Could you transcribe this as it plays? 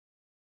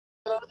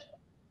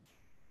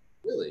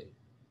Really?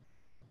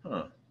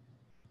 Huh.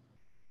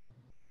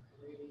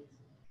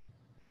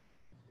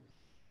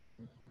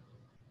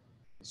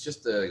 It's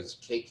just a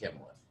Chem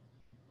one.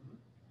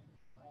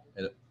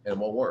 And it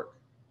won't work.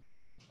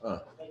 Huh.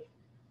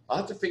 I'll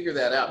have to figure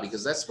that out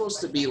because that's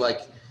supposed to be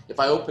like, if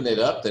I open it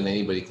up, then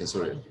anybody can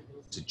sort of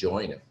to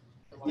join it.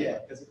 Yeah,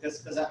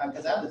 because I have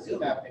the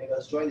Zoom app and it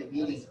goes join the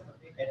meeting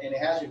and it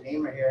has your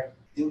name right here,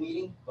 Zoom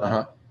meeting.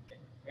 But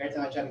every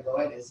time I try to go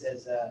in, it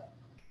says that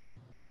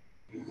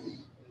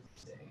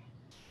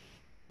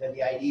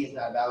the ID is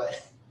not valid.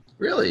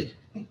 Really?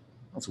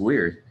 That's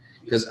weird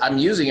because I'm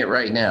using it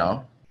right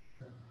now.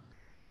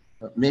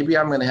 Maybe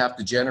I'm going to have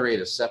to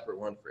generate a separate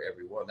one for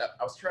everyone.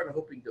 I was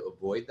hoping to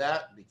avoid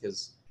that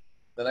because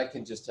then I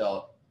can just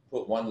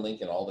put one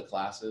link in all the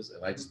classes,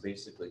 and I just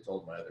basically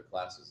told my other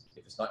classes,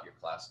 if it's not your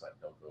class time,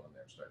 don't go in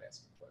there and start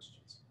asking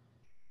questions.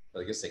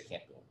 But I guess they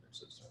can't go in there,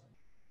 so sorry.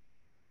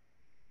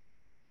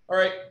 All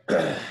right,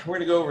 we're going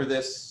to go over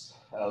this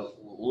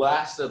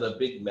last of the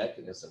big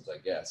mechanisms, I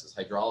guess, is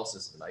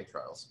hydrolysis of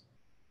nitriles.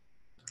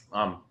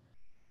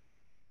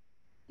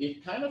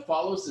 It kind of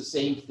follows the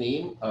same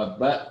theme,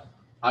 but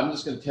I'm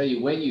just going to tell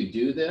you, when you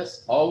do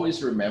this,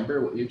 always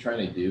remember what you're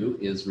trying to do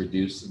is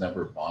reduce the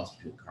number of bonds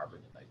between carbon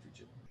and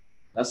nitrogen.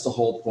 That's the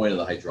whole point of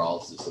the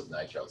hydrolysis of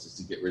nitriles, is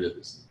to get rid of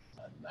this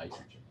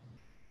nitrogen.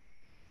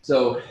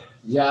 So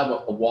you have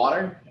a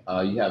water,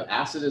 you have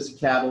acid as a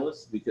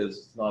catalyst because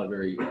it's not a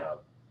very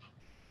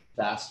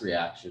fast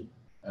reaction.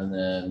 And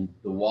then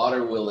the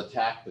water will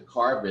attack the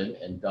carbon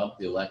and dump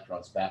the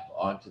electrons back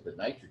onto the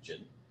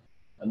nitrogen.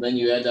 And then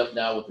you end up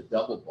now with a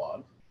double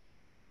bond.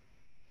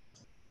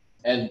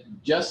 And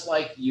just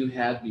like you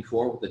had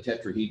before with the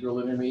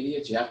tetrahedral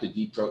intermediates, you have to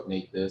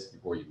deprotonate this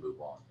before you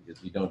move on. Because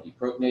if you don't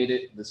deprotonate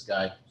it, this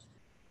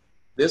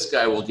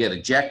guy will get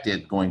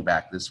ejected going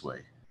back this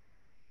way.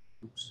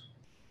 Oops.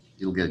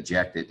 It'll get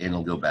ejected and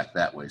it'll go back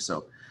that way.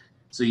 So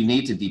you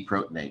need to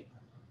deprotonate.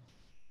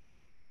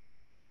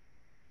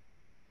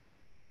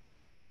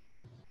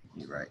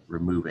 You're right,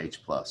 remove H+.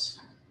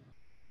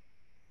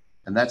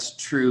 And that's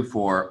true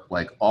for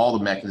like all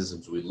the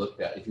mechanisms we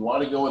looked at. If you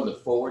want to go in the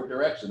forward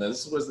direction, now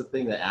this was the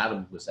thing that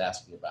Adam was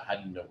asking about. How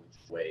do you know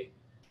which way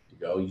to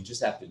go? You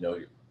just have to know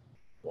you're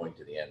going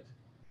to the end.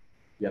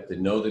 You have to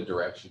know the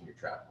direction you're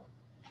traveling.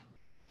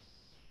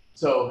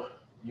 So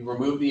you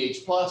remove the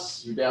H+,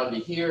 you're down to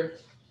here,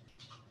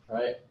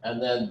 right?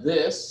 And then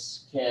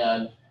this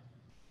can,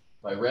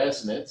 by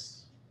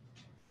resonance,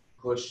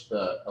 push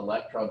the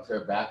electron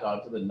pair back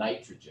onto the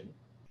nitrogen.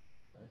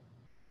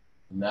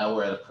 Now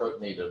we're at a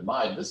protonated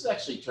amide. This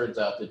actually turns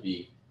out to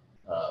be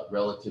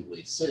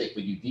relatively acidic,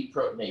 but you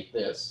deprotonate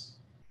this,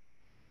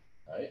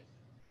 right?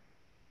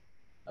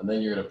 And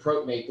then you're going to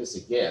protonate this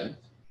again.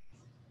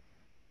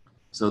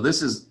 So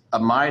this is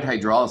amide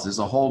hydrolysis,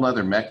 a whole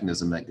other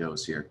mechanism that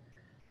goes here.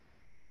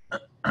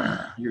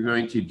 You're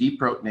going to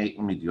deprotonate.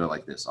 Let me do it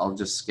like this. I'll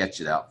just sketch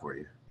it out for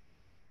you.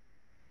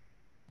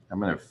 I'm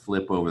going to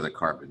flip over the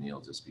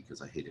carbonyl just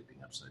because I hate it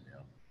being upside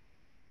down.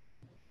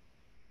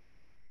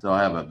 So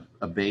I have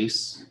a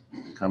base,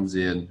 comes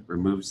in,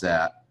 removes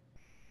that.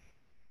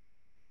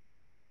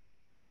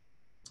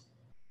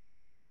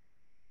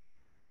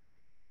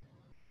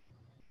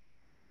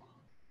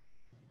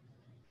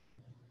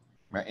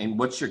 Right, and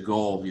what's your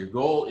goal? Your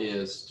goal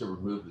is to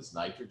remove this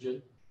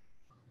nitrogen.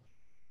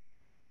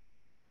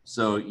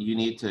 So you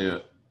need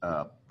to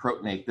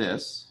protonate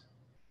this.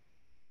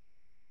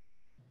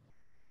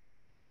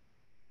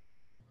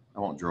 I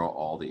won't draw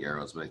all the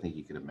arrows, but I think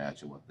you can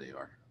imagine what they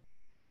are.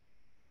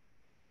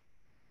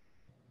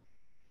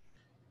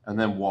 And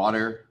then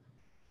water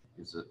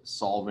is a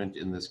solvent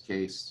in this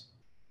case.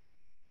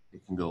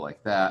 It can go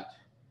like that.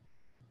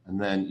 And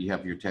then you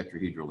have your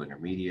tetrahedral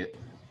intermediate.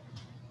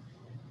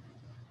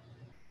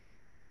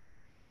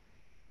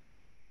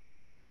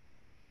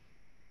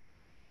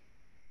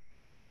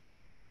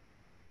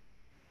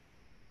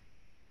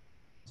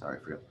 Sorry,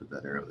 I forgot to put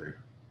that arrow there.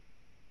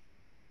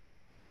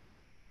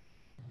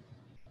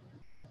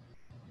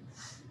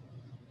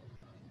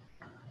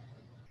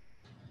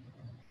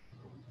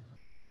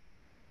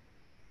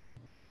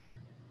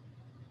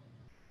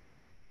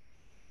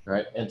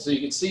 Right, and so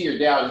you can see you're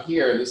down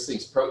here, this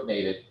thing's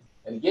protonated.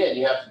 And again,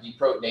 you have to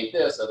deprotonate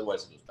this,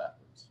 otherwise it goes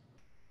backwards.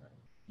 Right.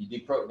 You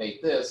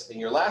deprotonate this, and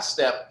your last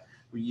step,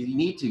 where you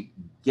need to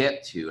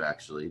get to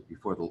actually,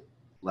 before the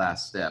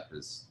last step,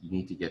 is you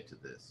need to get to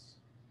this.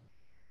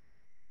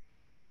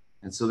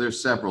 And so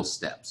there's several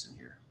steps in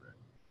here. But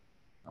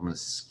I'm going to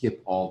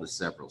skip all the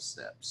several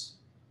steps.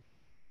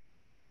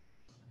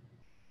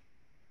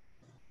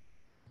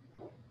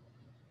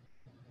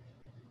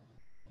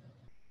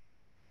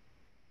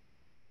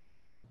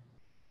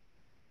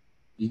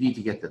 You need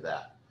to get to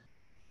that.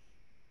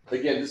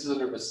 Again, this is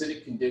under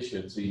acidic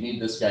conditions, so you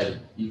need this guy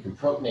you can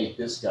protonate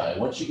this guy.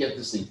 Once you get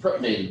this thing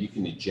protonated, you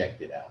can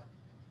eject it out.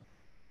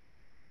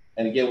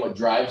 And again, what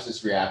drives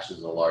this reaction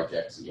is a large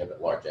excess. You have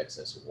a large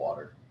excess of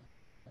water.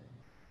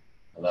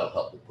 And that'll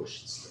help to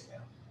push this thing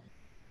out.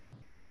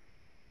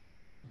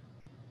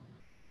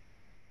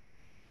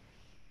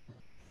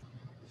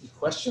 Any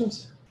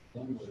questions?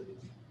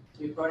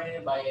 be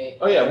protonated by a.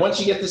 Oh yeah, once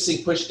you get this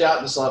thing pushed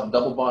out, this will have a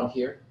double bond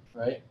here,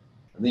 right?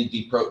 And then you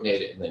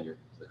deprotonate it, and then you're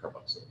the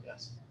carboxylic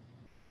acid.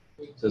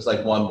 So it's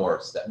like one more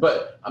step.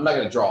 But I'm not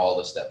going to draw all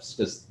the steps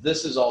because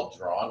this is all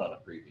drawn on a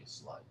previous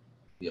slide,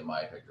 the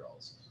amide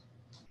hydrolysis.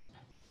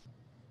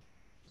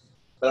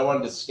 But I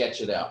wanted to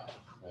sketch it out.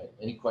 Right?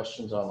 Any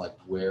questions on like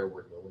where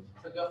we're going?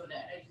 So go from the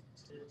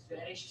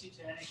NH2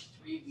 to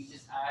NH3, we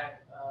just add.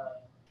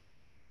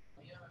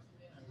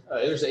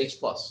 There's H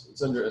plus.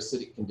 It's under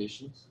acidic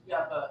conditions.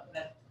 Yeah, but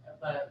when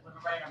we're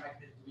writing our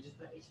mechanism, do we just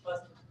put H plus?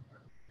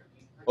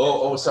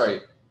 Oh,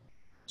 sorry.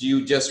 Do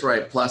you just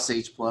write plus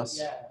H plus?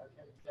 Yeah.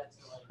 Okay. That's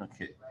like.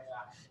 Okay. Right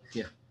after.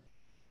 Yeah.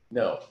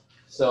 No.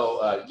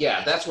 So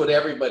yeah, that's what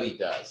everybody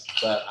does.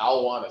 But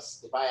I'll want to.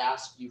 If I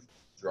ask you to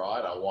draw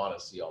it, I want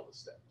to see all the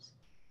steps.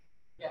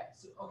 Yeah.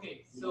 So,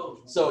 okay.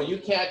 So. So you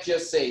can't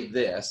just say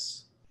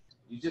this.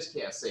 You just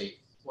can't say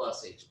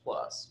plus H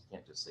plus. You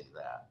can't just say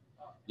that.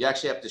 You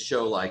actually have to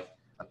show like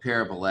a pair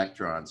of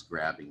electrons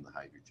grabbing the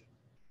hydrogen.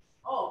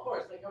 Oh, of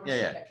course. Like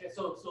Yeah.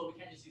 So we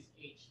can't just use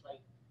H, like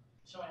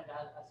showing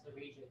that as the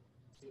reagent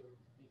to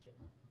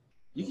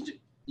make it.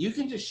 You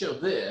can just show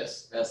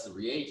this as the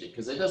reagent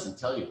because it doesn't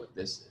tell you what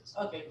this is.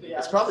 Okay. Yeah,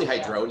 it's probably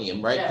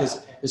hydronium, right?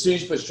 Because as soon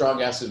as you put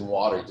strong acid in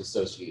water, it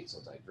dissociates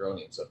with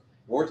hydronium. So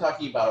when we're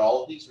talking about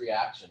all of these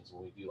reactions,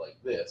 when we do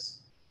like this,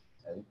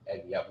 and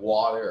you have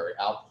water or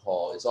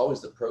alcohol, it's always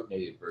the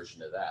protonated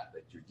version of that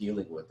you're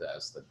dealing with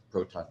as the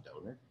proton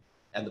donor.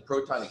 And the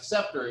proton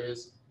acceptor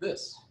is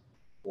this.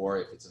 Or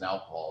if it's an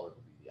alcohol,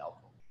 it'll be the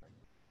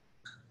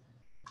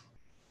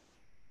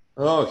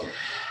alcohol. Okay.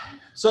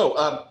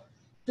 So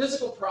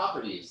physical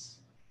properties.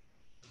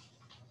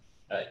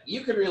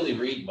 You can really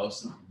read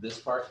most of this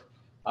part,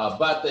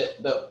 but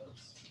the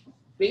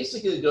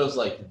basically it goes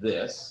like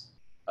this.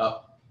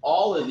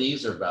 All of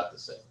these are about the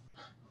same.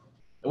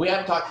 And we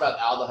haven't talked about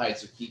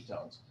aldehydes or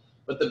ketones,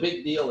 but the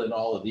big deal in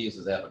all of these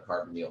is they have a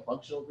carbonyl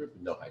functional group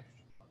and no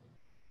hydrogen,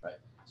 right?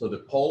 So they're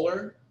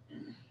polar.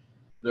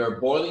 Their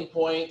boiling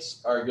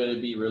points are going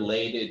to be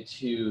related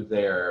to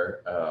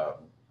their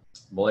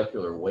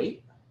molecular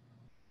weight.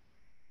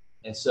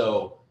 And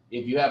so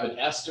if you have an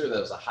ester that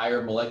has a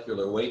higher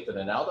molecular weight than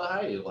an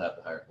aldehyde, it'll have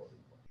the higher boiling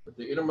point. But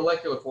the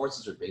intermolecular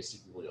forces are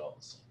basically all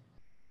the same.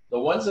 The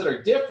ones that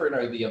are different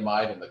are the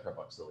amide and the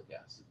carboxylic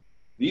acid.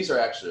 These are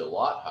actually a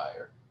lot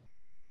higher,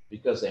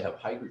 because they have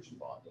hydrogen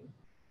bonding,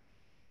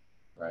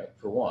 right,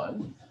 for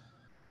one.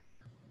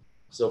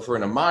 So for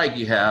an amide,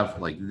 you have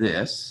like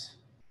this.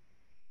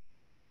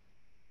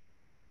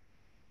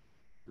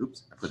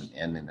 Oops, I put an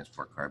N in this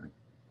for carbon.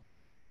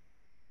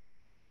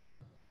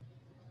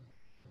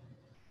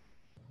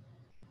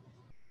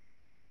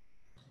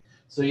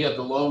 So you have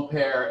the lone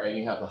pair and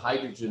you have the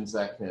hydrogens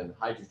that can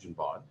hydrogen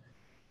bond.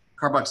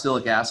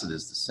 Carboxylic acid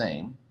is the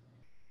same.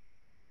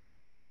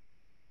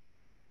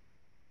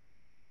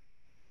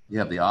 You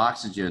have the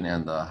oxygen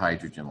and the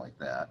hydrogen like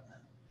that.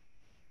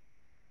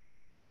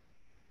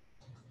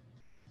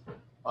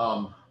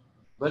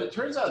 But it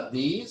turns out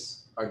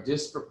these are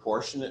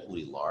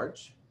disproportionately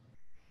large.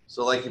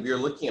 So like if you're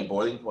looking at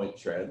boiling point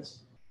trends,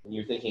 and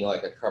you're thinking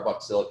like a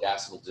carboxylic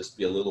acid will just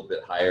be a little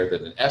bit higher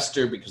than an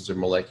ester because their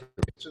molecular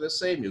weights are the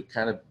same, you'd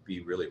kind of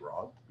be really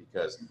wrong.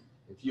 Because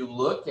if you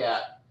look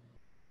at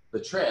the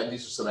trend,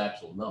 these are some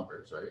actual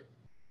numbers, right?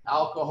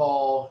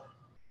 Alcohol,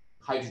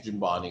 hydrogen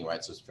bonding,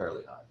 right? So it's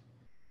fairly high.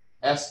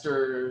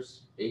 Esters,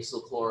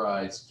 acyl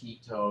chlorides,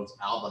 ketones,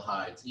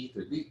 aldehydes,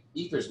 ether.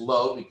 Ether's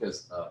low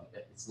because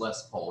it's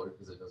less polar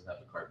because it doesn't have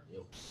the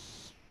carbonyl.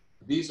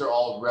 These are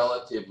all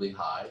relatively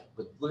high,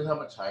 but look at how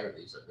much higher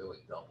these are. They're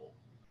like double.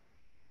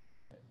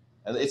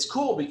 And it's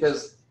cool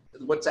because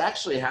what's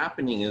actually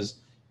happening is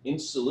in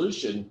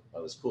solution, oh,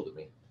 that's cool to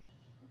me,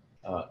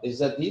 is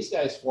that these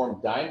guys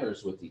form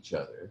dimers with each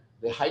other.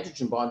 They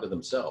hydrogen bond to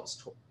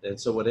themselves. And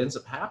so what ends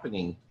up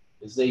happening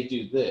is they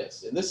do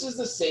this. And this is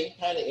the same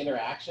kind of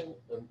interaction.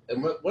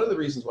 And one of the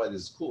reasons why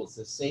this is cool, it's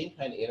the same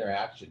kind of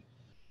interaction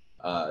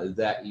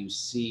that you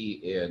see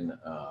in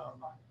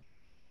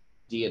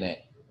DNA.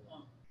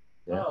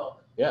 Yeah.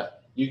 Yeah.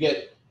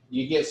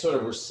 You get sort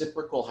of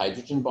reciprocal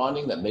hydrogen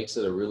bonding that makes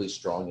it a really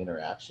strong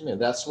interaction.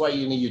 And that's why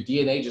your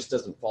DNA just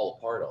doesn't fall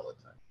apart all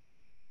the time.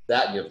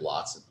 That you have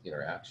lots of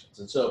interactions.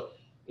 And so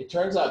it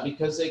turns out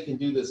because they can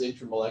do this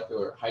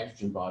intramolecular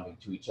hydrogen bonding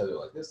to each other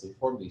like this, they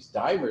form these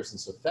dimers, and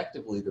so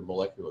effectively the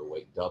molecular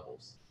weight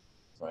doubles,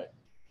 right?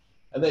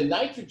 And then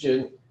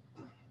nitrogen,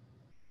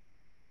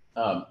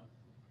 the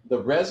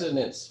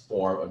resonance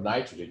form of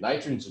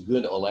nitrogen's a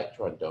good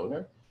electron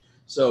donor.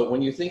 So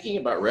when you're thinking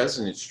about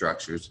resonance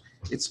structures,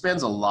 it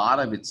spends a lot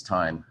of its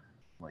time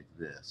like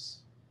this.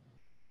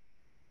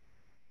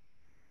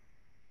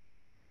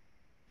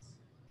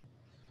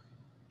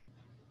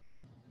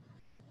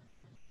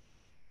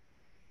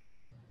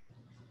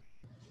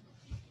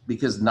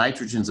 Because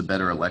nitrogen's a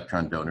better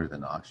electron donor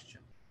than oxygen.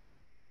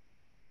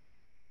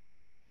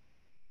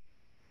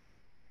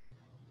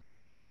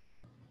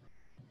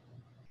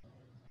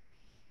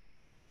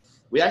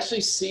 We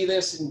actually see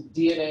this in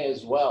DNA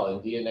as well. In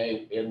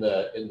DNA, in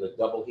the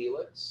double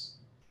helix,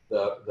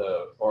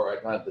 or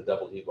right, not the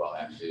double helix, well,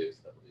 actually it's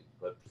double helix,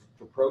 but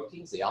for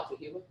proteins, the alpha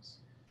helix,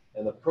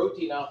 and the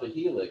protein alpha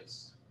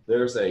helix,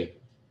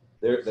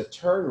 the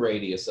turn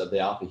radius of the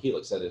alpha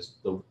helix, that is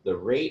the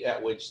rate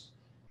at which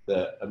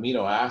the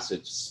amino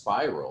acids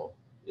spiral,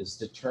 is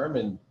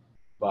determined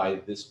by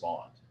this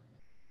bond.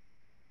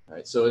 All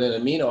right, so in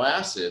an amino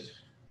acid,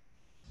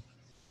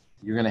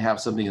 you're going to have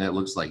something that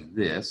looks like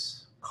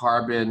this: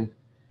 carbon,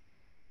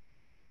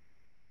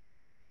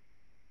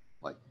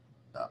 like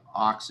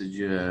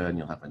oxygen,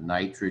 you'll have a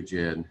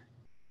nitrogen.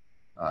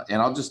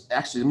 And I'll just,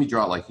 actually, let me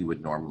draw it like you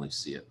would normally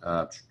see it.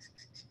 I'm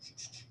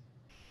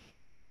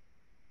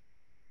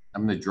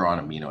going to draw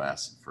an amino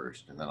acid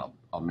first, and then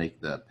I'll make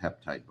the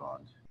peptide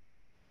bond.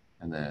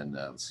 And then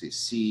let's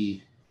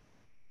see,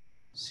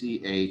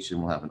 CH,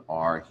 and we'll have an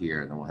R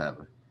here, and then we'll have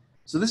a,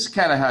 so this is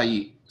kind of how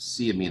you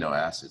see amino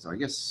acids. I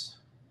guess,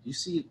 you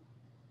see,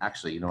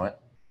 actually, you know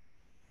what?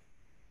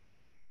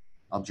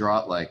 I'll draw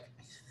it like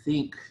I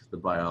think the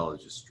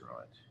biologists draw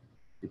it.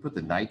 They put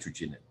the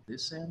nitrogen at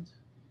this end,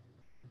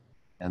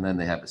 and then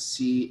they have a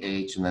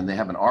CH, and then they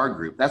have an R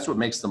group. That's what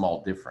makes them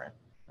all different,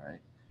 right?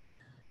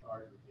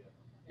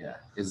 Yeah,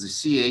 is the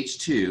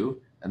CH2,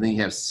 and then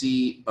you have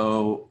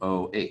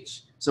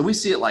COOH. So we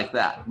see it like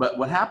that. But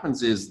what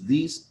happens is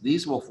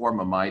these will form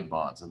amide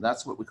bonds, and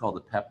that's what we call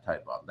the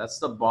peptide bond. That's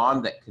the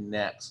bond that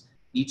connects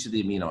each of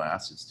the amino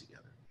acids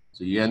together.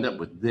 So you end up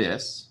with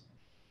this.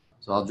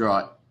 So I'm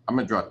going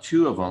to draw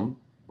two of them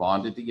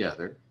bonded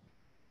together.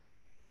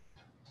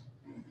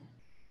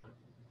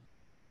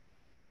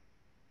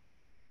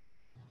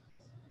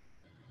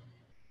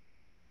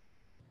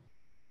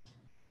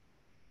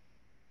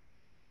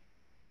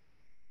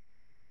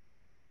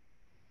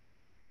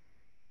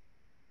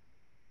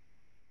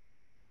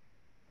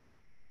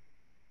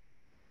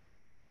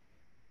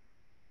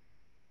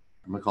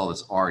 I'm going to call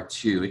this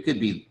R2.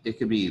 It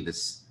could be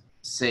this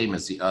same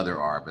as the other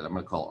R, but I'm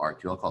going to call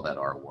R2. I'll call that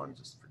R1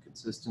 just for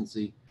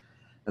consistency.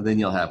 And then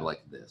you'll have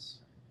like this.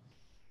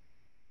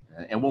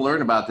 And we'll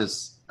learn about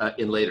this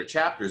in later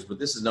chapters, but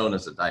this is known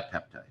as a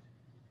dipeptide.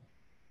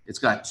 It's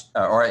got,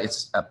 or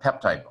it's a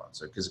peptide bond,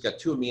 so because it's got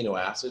two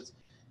amino acids,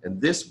 and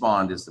this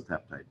bond is the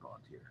peptide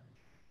bond here.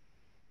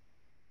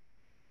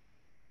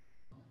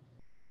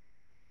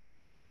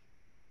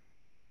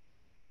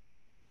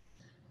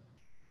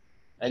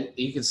 And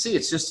you can see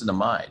it's just an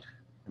amide.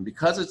 And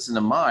because it's an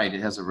amide, it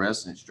has a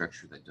resonance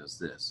structure that does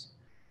this.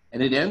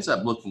 And it ends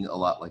up looking a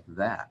lot like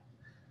that.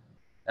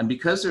 And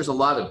because there's a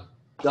lot of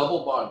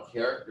double bond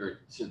character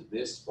to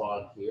this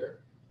bond here,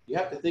 you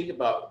have to think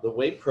about the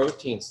way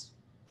proteins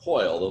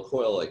coil. They'll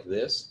coil like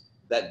this.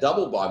 That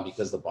double bond,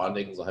 because the bond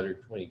angle is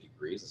 120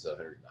 degrees instead of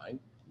 109,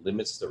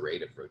 limits the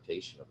rate of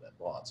rotation of that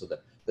bond. So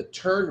the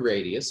turn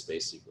radius,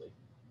 basically,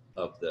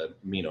 of the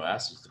amino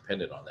acids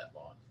dependent on that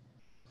bond.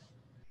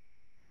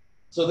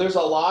 So there's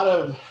a lot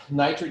of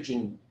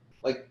nitrogen,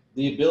 like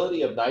the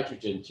ability of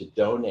nitrogen to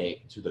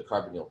donate to the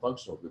carbonyl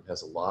functional group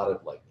has a lot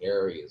of like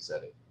areas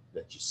that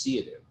you see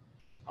it in.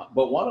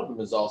 But one of them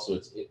is also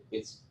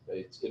its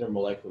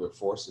intermolecular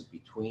forces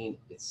between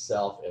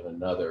itself and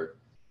another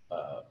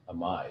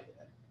amide.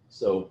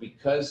 So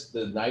because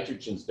the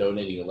nitrogen's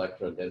donating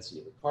electron density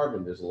of the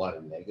carbon, there's a lot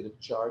of negative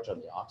charge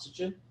on the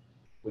oxygen,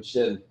 which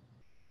then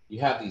you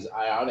have these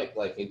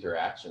ionic-like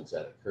interactions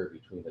that occur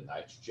between the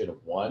nitrogen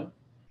of one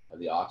and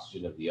the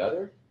oxygen of the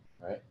other,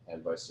 right?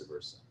 And vice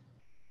versa.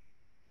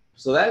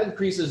 So that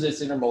increases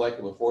its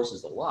intermolecular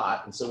forces a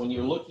lot. And so when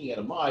you're looking at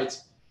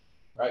amides,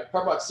 right,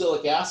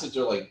 carboxylic acids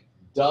are like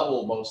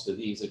double most of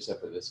these except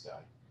for this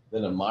guy.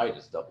 Then amide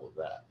is double of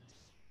that.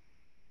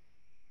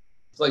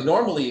 It's like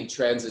normally in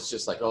trends, it's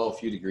just like, oh, a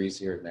few degrees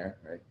here and there,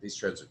 right? These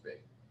trends are big.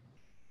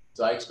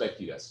 So I expect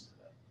you guys to do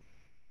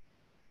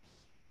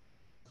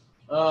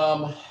that.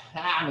 I'm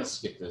gonna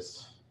skip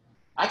this.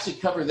 I actually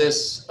cover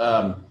this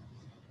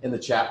in the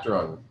chapter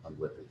on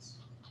lipids.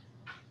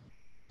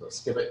 So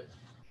skip it.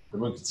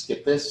 Then we can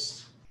skip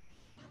this.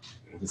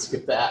 We can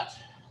skip that.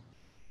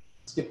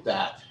 Skip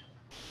that.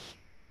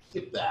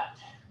 Skip that.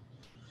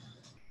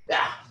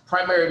 Yeah,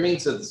 primary amine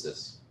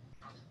synthesis.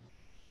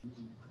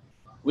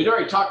 We'd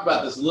already talked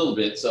about this a little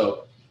bit.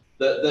 So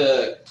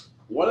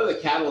one of the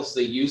catalysts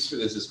they use for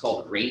this is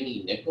called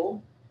rainy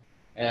nickel.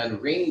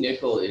 And rainy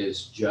nickel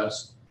is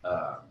just,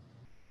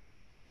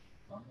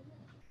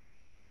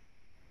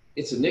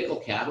 it's a nickel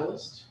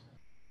catalyst.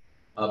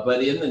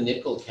 But in the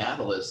nickel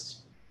catalyst,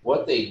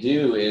 what they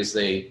do is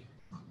they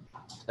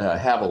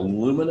have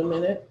aluminum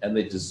in it and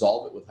they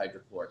dissolve it with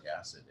hydrochloric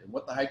acid. And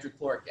what the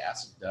hydrochloric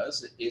acid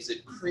does is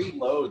it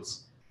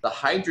preloads the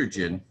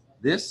hydrogen.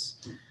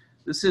 This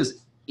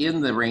is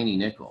in the rainy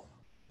nickel.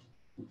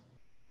 You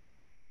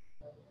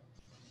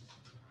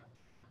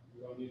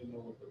don't need to know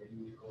what the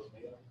rainy nickel is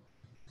made of?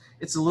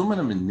 It's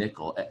aluminum and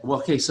nickel. Well,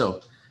 okay,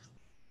 so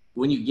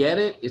when you get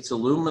it, it's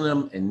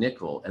aluminum and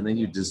nickel, and then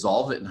you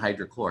dissolve it in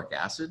hydrochloric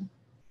acid.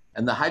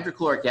 And the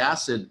hydrochloric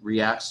acid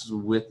reacts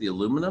with the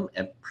aluminum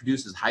and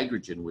produces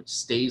hydrogen, which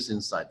stays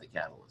inside the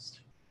catalyst.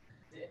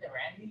 Is it in the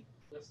Randy?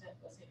 What's it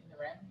in the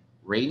Randy?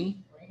 Rainy?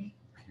 Rainy?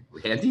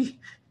 Randy?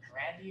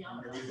 Randy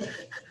on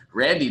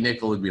Randy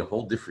nickel would be a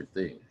whole different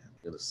thing, I'm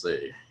gonna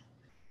say.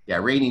 Yeah,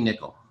 Randy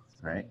nickel,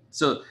 right?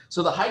 So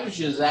the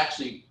hydrogen is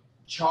actually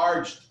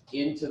charged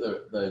into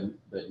the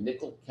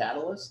nickel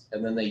catalyst,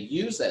 and then they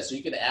use that. So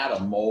you can add a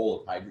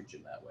mole of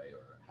hydrogen that way,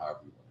 or however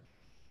you want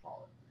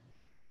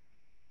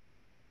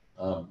to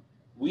call it.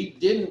 We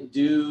didn't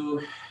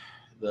do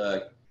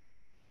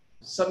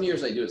some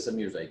years I do it, some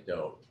years I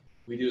don't.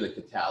 We do the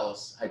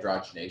catalyst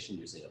hydrogenation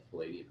using a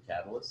palladium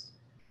catalyst.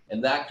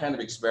 And that kind of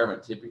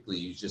experiment, typically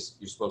you're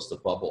supposed to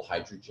bubble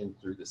hydrogen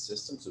through the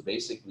system. So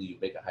basically you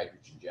make a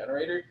hydrogen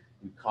generator,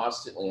 you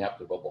constantly have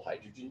to bubble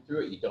hydrogen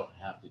through it. You don't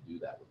have to do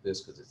that with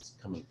this because it's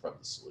coming from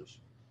the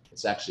solution.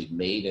 It's actually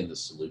made in the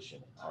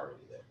solution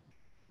already there.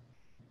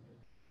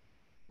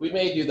 We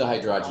may do the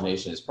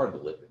hydrogenation as part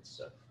of the lipid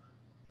stuff.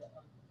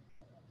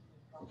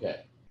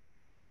 Okay.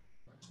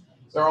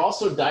 There are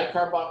also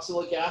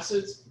dicarboxylic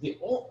acids.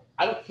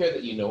 I don't care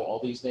that you know all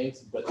these names,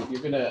 but if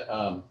you're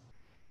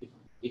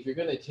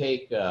gonna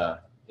take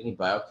any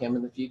biochem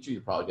in the future,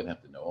 you're probably gonna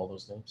have to know all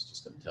those names.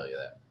 Just gonna tell you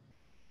that.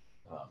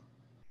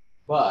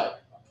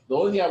 But the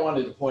only thing I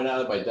wanted to point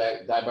out about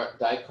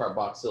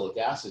dicarboxylic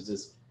acids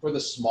is for the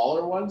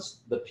smaller ones,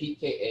 the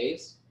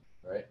pKa's,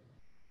 right?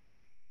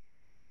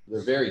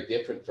 They're very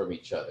different from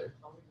each other.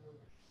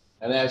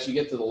 And as you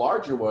get to the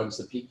larger ones,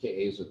 the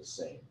pKa's are the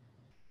same.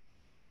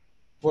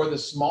 For the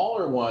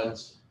smaller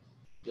ones,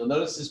 you'll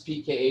notice this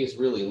pKa is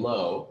really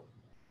low,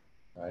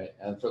 right?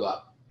 And for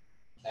the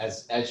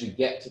as you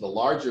get to the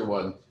larger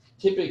one,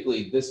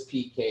 typically this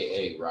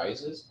pKa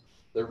rises.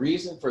 The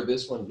reason for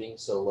this one being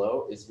so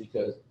low is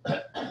because,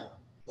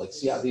 like,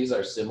 see how these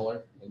are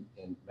similar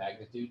in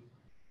magnitude?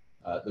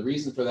 The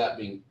reason for that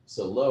being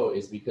so low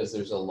is because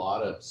there's a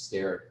lot of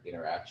steric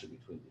interaction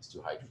between these two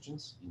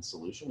hydrogens in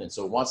solution, and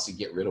so it wants to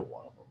get rid of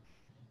one of them.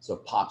 So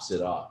it pops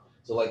it off.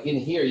 So like in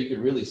here, you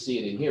can really see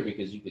it in here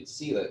because you can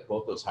see that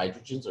both those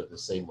hydrogens are at the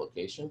same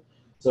location.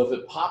 So if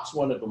it pops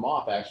one of them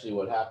off, actually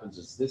what happens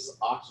is this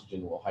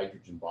oxygen will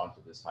hydrogen bond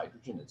to this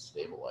hydrogen and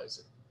stabilize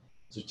it.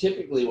 So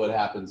typically what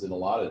happens in a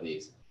lot of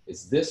these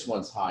is this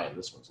one's high and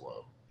this one's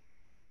low.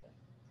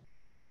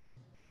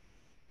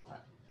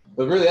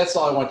 But really, that's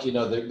all I want you to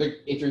know.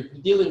 If you're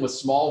dealing with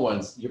small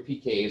ones, your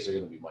pKa's are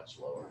going to be much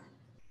lower.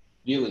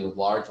 Dealing with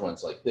large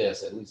ones like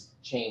this, at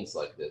least chains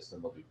like this,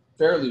 then they'll be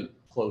fairly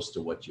close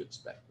to what you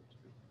expect them to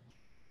be.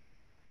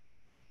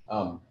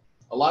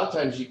 A lot of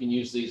times you can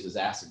use these as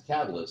acid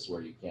catalysts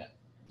where you can't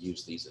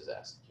use these as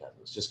acid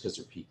catalysts just because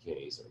their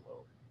pKa's are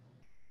low.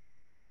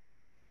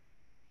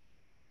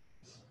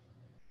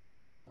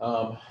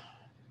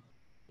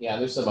 Yeah,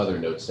 there's some other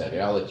notes down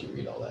here. I'll let you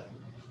read all that.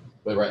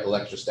 But right,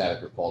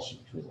 electrostatic repulsion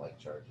between like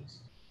charges.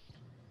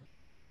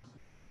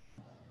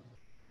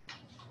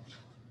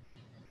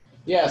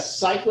 Yes,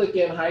 cyclic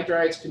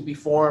anhydrides can be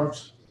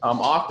formed.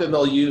 Often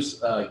they'll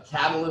use a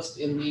catalyst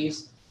in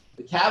these.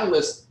 The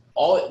catalyst,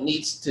 all it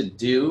needs to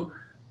do,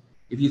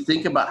 if you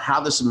think about how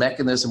this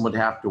mechanism would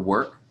have to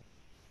work,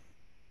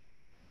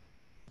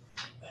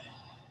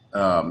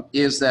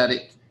 is that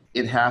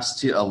it has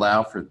to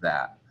allow for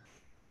that.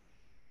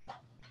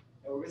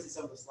 We're missing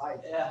some of the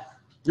slides. Yeah.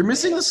 You're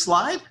missing the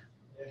slide?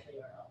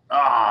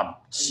 Ah,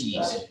 oh,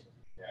 jeez.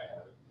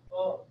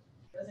 Well,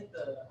 I think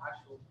the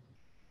actual.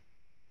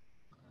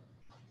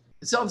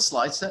 It's on the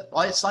slide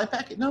slide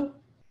packet? No.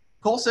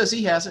 Cole says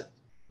he has it.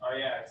 Oh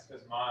yeah, it's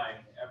because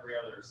mine, every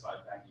other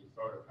slide pack you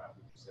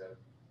photocopy said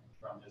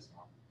from this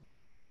one.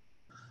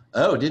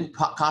 Oh, didn't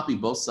copy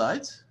both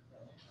sides?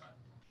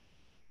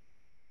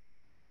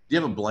 Do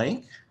you have a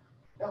blank?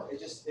 No, it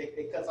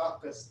cuts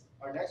off because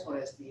our next one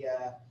is the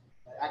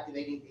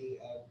activating the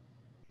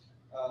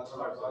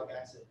carboxylic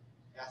acid.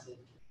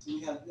 So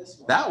we have this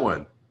one. That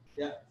one.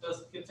 Yeah. So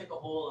it's gonna take a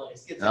whole like.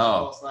 It's gonna take a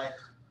whole slide.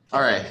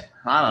 All right.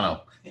 I don't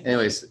know.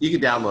 Anyways, you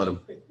can download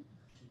them.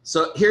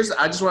 So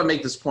I just want to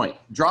make this point.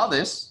 Draw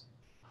this,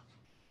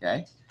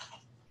 okay?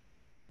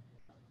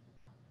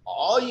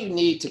 All you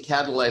need to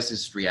catalyze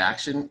this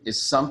reaction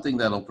is something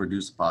that'll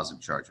produce a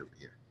positive charge over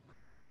here.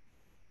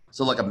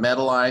 So like a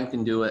metal ion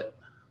can do it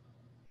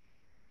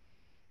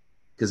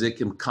because it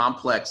can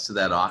complex to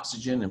that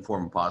oxygen and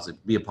form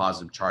be a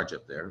positive charge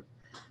up there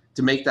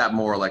to make that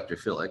more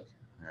electrophilic,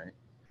 right?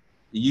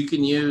 You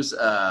can use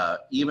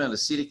even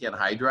acetic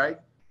anhydride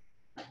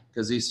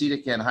because the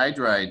acetic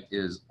anhydride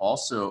is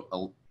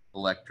also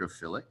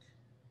electrophilic.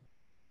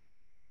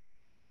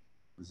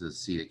 This is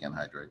acetic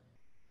anhydride.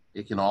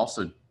 It can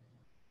also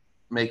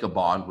make a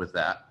bond with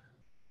that.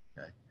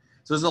 Okay.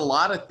 So there's a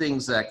lot of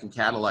things that can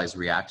catalyze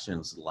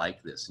reactions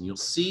like this. And you'll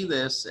see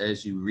this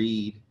as you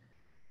read,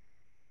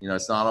 you know,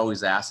 it's not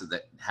always acid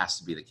that has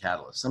to be the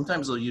catalyst.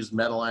 Sometimes they'll use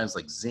metal ions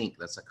like zinc.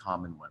 That's a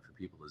common one for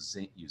people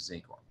to use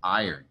zinc or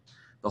iron.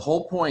 The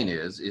whole point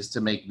is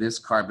to make this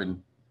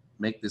carbon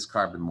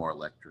more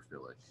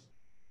electrophilic.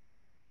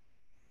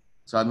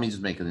 So let me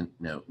just make a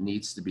note,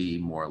 needs to be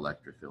more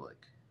electrophilic.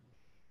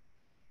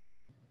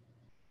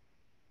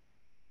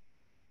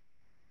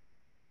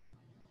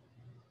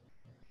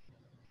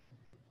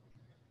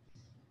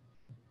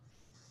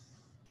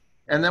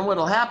 And then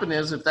what'll happen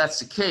is if that's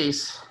the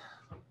case,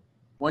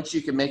 once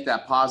you can make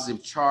that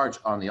positive charge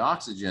on the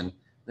oxygen,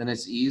 then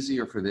it's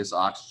easier for this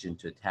oxygen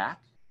to attack,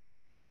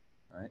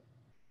 right?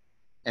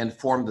 And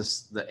form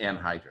this, the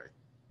anhydride.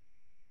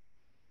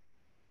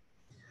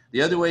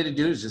 The other way to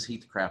do it is just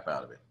heat the crap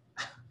out of it.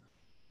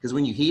 Because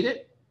when you heat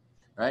it,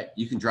 right,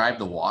 you can drive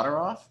the water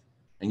off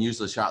and use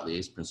the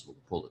Chatelier's principle to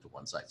pull it to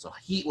one side. So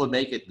heat will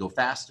make it go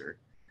faster,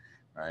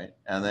 right?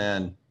 And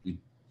then you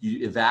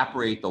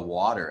evaporate the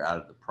water out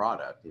of the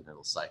product and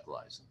it'll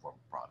cyclize and form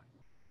a product.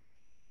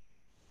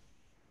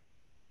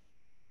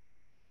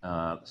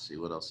 Let's see,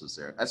 what else is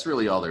there? That's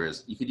really all there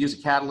is. You could use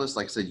a catalyst.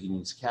 Like I said, you can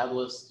use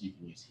catalyst, you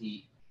can use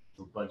heat.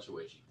 There's a bunch of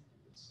ways you can do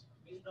this.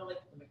 You know, like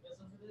the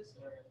mechanism for this,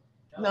 or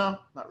No,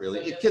 not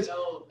really.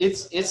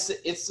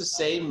 It's the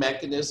same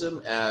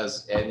mechanism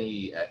as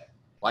any,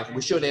 like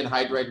we showed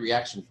anhydride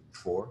reaction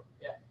before.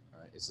 Yeah.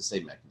 Right? It's the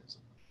same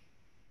mechanism.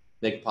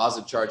 Make a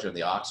positive charge on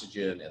the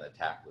oxygen and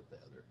attack with the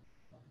other.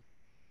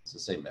 It's the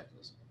same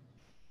mechanism.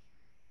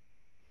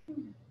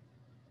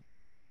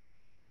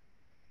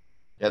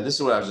 Yeah, this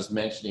is what I was just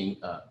mentioning.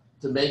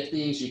 To make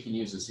these, you can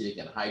use acetic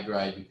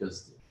anhydride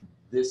because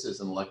this is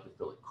an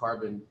electrophilic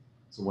carbon.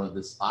 So when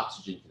this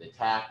oxygen can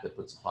attack, that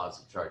puts a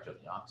positive charge on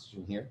the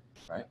oxygen here,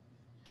 right?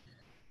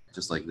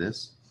 Just like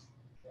this.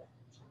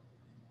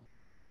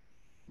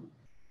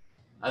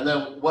 And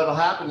then what'll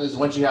happen is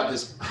once you have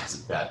this,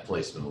 that's a bad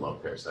placement of lone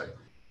pair, sorry.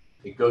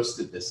 It goes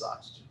to this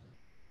oxygen.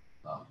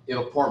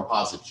 It'll form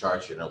positive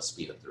charge here and it'll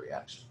speed up the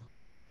reaction.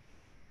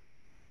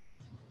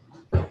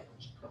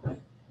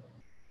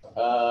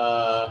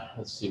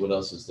 Let's see, what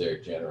else is there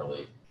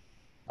generally?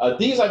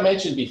 These I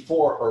mentioned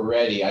before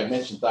already. I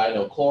mentioned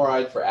thionyl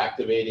chloride for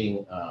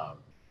activating,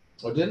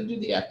 or did I do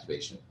the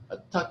activation? I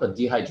talked about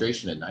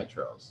dehydration in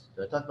nitros.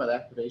 Did I talk about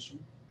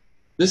activation?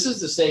 This is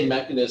the same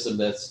mechanism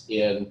that's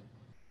in.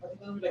 I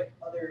think those were like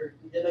other,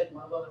 we did like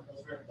one of them and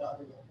those were the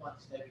other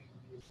ones that we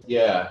can use.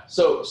 Yeah,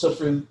 so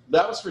for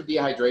that was for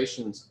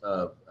dehydrations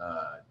of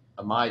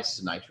amides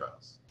to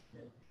nitros.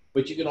 Yeah.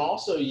 But you can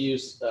also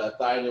use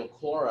thionyl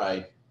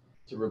chloride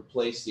to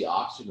replace the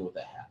oxygen with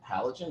a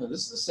halogen. And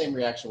this is the same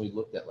reaction we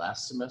looked at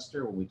last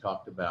semester when we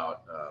talked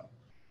about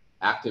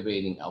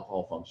activating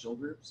alcohol functional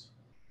groups.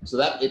 So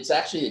that it's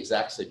actually the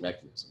exact same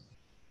mechanism.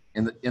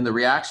 In the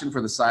reaction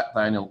for the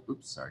thionyl,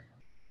 oops, sorry.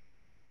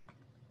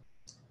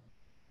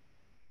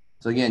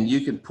 So again,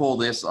 you can pull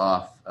this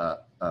off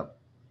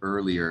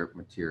earlier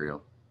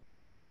material.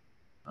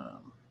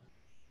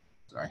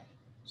 Sorry,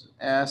 there's an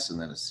S and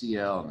then a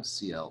Cl and a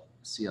Cl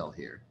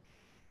here.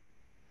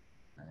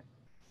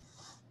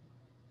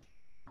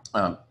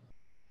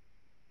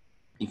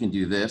 You can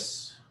do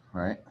this,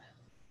 right?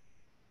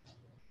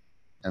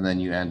 And then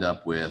you end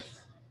up with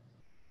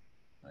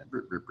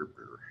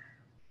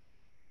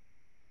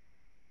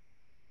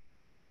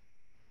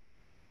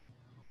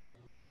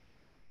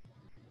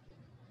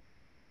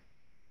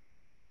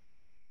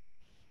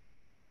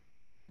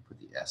put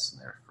the S in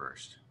there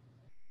first.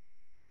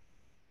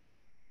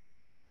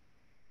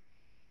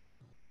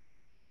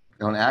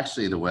 And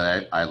actually, the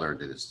way I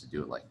learned it is to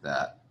do it like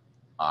that.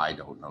 I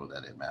don't know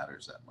that it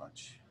matters that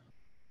much.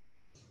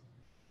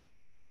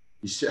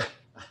 You should,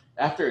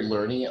 after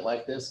learning it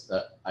like this,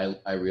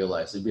 I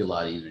realized it'd be a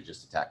lot easier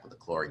just to tackle the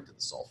chlorine to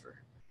the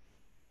sulfur.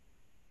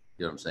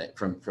 You know what I'm saying?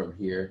 From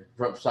here,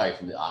 from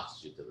the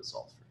oxygen to the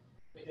sulfur.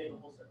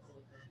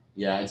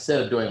 Yeah,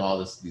 instead of doing all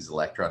these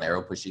electron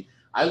arrow pushing,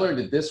 I learned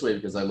it this way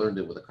because I learned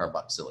it with a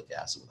carboxylic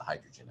acid with a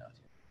hydrogen out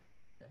here.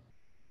 Okay.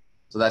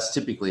 So that's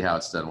typically how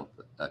it's done with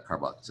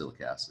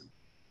carboxylic acid.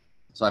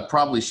 So I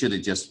probably should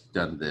have just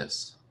done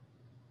this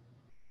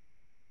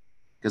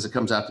because it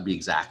comes out to be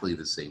exactly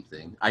the same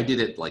thing. I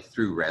did it like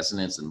through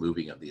resonance and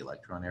moving of the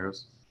electron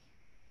arrows.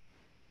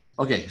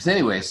 Okay, so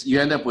anyways, you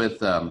end up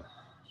with like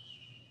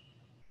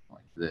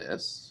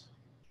this.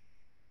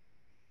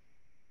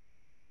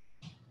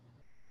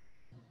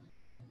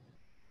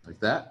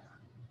 Like that,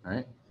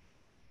 right?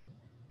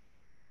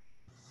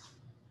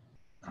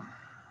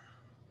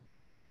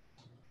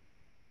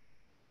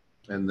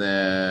 And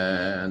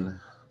then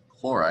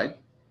chloride.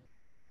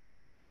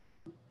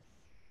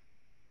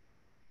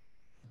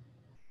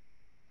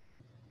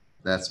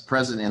 That's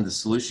present in the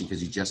solution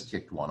because you just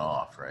kicked one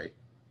off, right?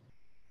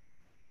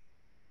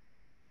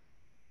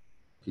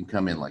 Can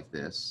come in like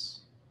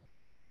this.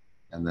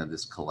 And then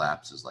this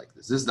collapses like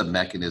this. This is the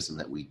mechanism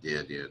that we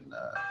did in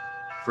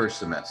first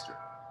semester.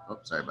 Oh,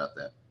 sorry about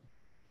that.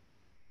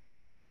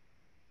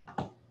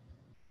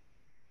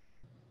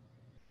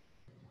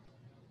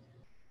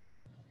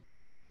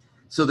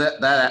 So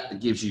that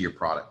gives you your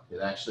product.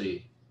 It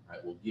actually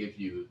will give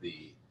you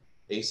the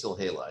acyl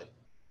halide.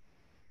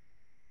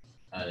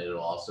 And it'll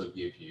also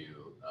give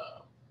you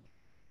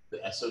the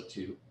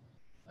SO2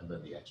 and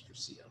then the extra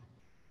CO.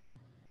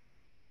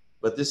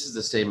 But this is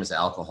the same as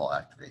alcohol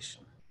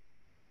activation.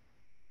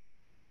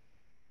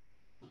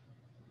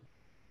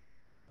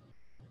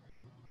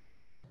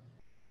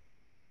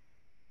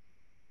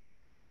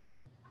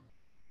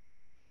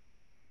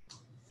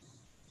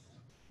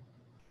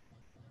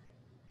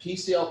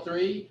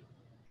 PCl3,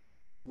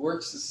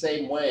 works the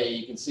same way.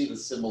 You can see the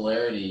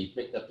similarity. He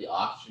picked up the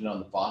oxygen on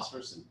the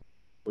phosphorus and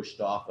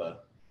pushed off a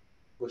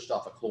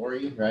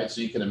chlorine, right?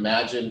 So you can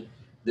imagine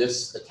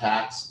this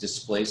attacks,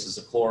 displaces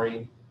a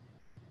chlorine,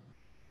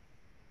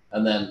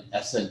 and then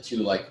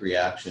SN2-like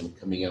reaction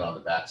coming in on the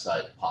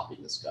backside,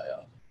 popping this guy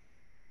up,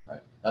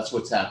 right? That's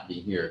what's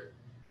happening here,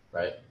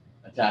 right?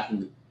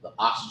 Attacking the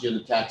oxygen,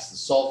 attacks the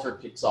sulfur,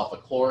 kicks off a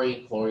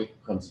chlorine, chlorine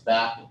comes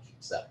back and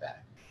kicks that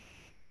back.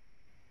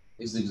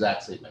 It's the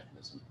exact same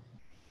mechanism.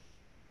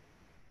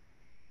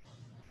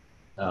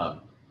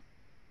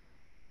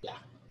 Yeah,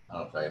 I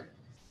don't know if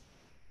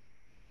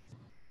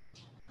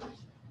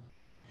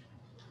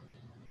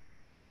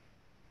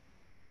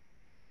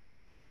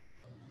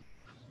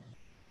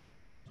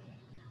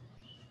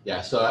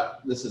yeah, so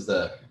this is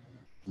the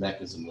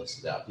mechanism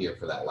listed out here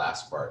for that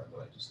last part that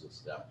I just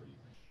listed out for you.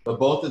 But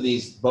both of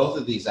these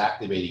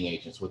activating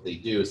agents, what they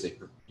do is they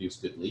produce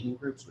good leading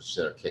groups, which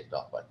are kicked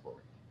off by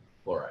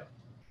chloride.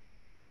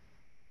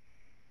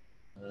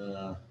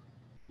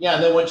 Yeah,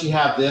 and then once you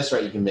have this,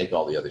 right, you can make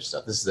all the other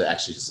stuff. This is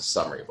actually just a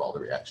summary of all the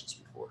reactions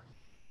before.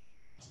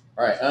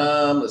 All right,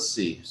 let's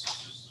see.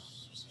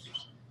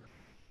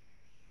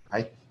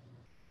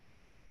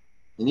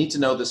 You need to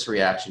know this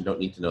reaction, don't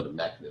need to know the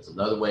mechanism.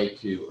 Another way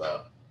to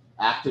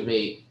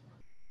activate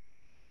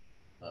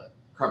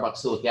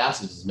carboxylic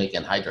acids is make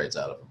anhydrides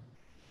out of them,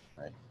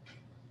 right?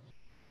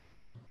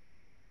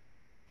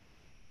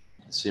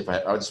 Let's see if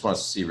I just want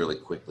to see really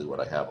quickly what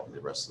I have on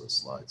the rest of the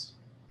slides.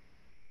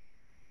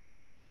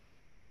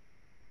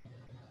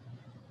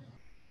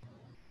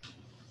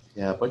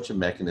 Yeah, a bunch of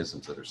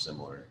mechanisms that are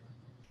similar.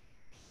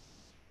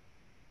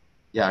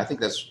 Yeah, I think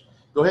that's,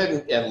 go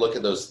ahead and look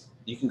at those.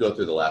 You can go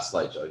through the last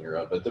slides on your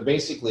own, but they're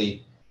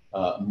basically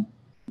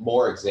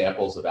more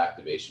examples of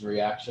activation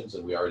reactions,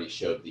 and we already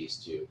showed these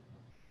two.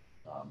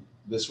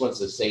 This one's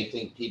the same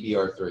thing,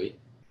 PBr3.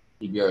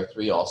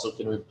 PBr3 also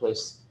can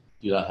replace,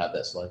 do you not have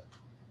that slide?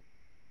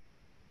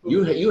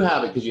 You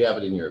have it because you have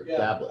it in your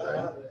tablet,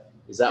 right?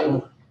 Is that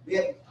one?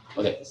 Yeah.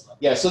 Okay.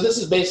 Yeah, so this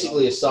is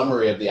basically a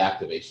summary of the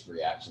activation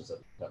reactions that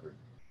we covered.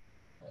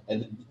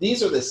 And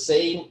these are the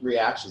same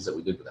reactions that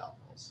we did with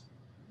alcohols.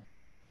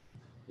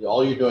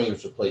 All you're doing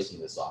is replacing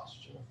this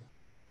oxygen.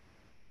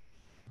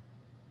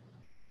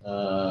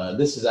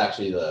 This is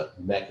actually the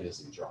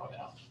mechanism drawn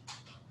out.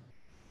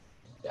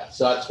 Yeah,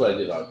 so that's what I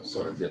did on the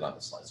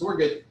slide. So we're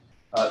good.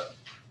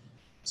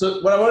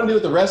 So what I want to do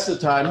with the rest of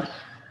the time,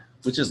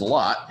 which is a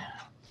lot,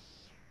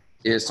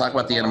 is talk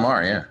about the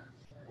NMR, yeah.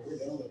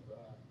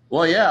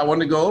 Well, yeah, I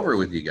wanted to go over it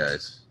with you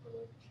guys.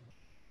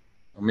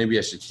 Or maybe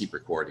I should keep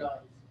recording.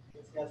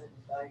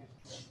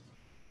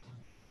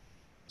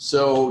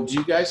 So do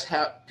you guys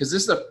have, because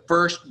this is the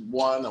first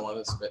one I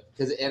want to spend,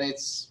 and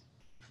it's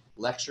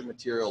lecture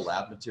material,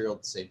 lab material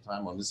at the same time.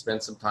 I want to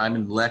spend some time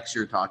in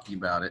lecture talking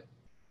about it.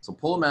 So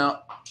pull them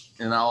out,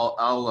 and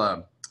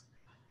I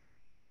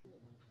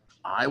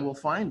will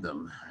find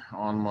them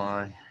on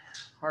my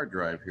hard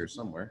drive here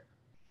somewhere.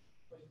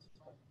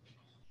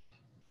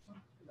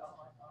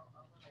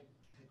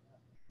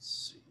 Let's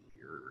see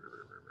here.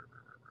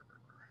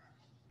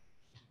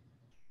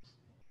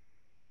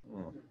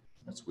 Oh,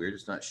 that's weird.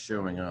 It's not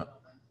showing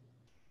up.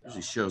 It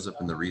usually shows up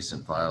in the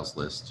recent files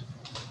list.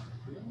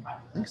 I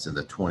think it's in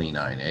the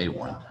 29A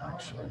one,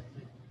 actually.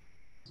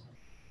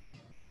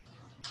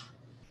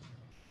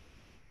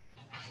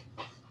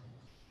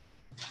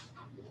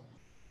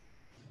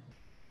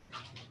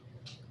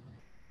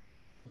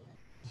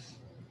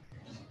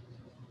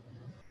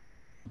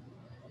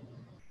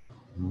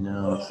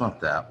 No, it's not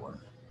that one.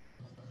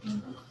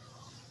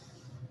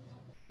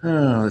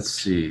 Oh, let's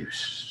see.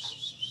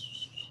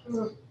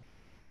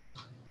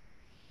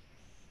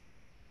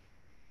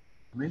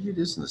 Maybe it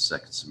is in the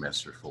second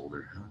semester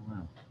folder. I don't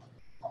know.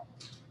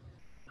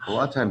 A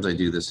lot of times I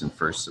do this in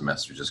first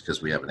semester just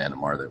because we have an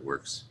NMR that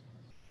works.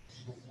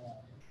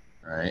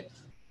 All right.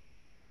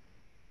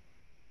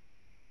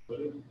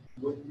 Would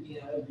we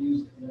have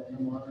used the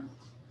NMR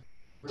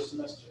first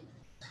semester?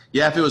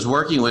 Yeah, if it was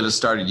working, we would have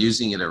started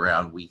using it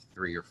around week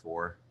 3 or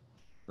 4.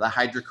 The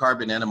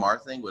hydrocarbon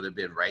NMR thing would have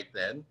been right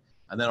then.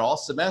 And then all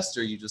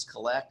semester, you just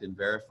collect and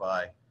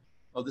verify,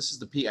 oh, this is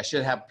the peak. I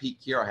should have a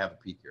peak here. I have a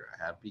peak here. I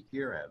have a peak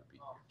here. I have a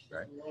peak here,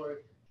 right?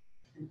 Lord.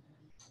 I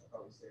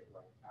probably saved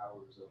like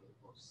hours over the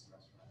course of the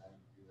semester. I had to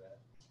do that.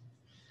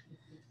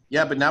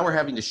 Yeah, but now we're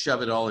having to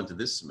shove it all into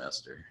this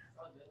semester.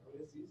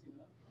 It's easy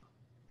enough.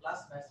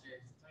 Last semester,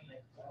 it's between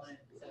like 1 and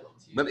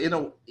 2. But in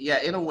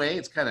a way,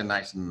 it's kind of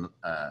nice,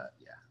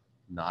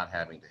 not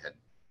having to have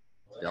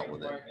dealt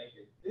with it.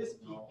 This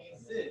peak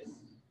means this.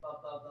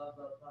 Blah, blah, blah,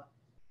 blah, blah.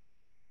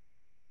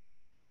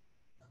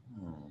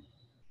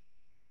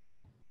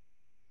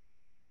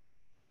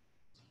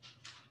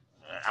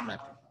 I'm gonna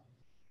have to,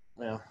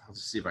 well, I'll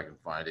just see if I can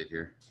find it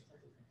here.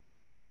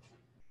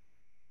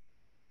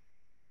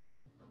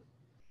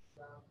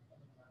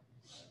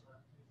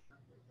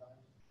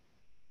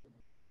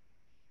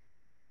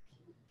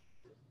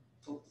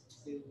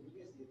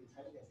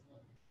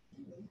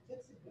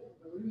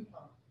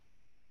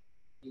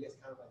 You guys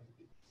count by the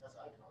heat. That's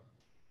what I count.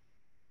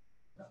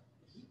 No,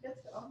 the heat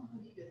gets it. I don't know how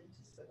he gets it. He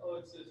just said, Oh,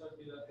 it's supposed to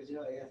be that. because you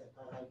know, he has a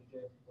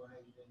hydrogen, one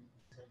hydrogen.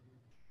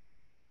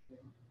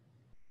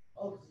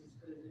 Oh, because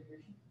it's here.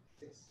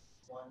 6,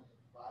 1, and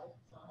 5.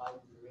 5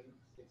 is the ring,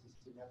 6 is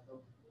 2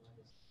 methyl.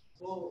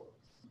 Well,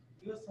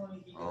 he was telling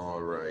me he gets All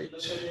it, right. he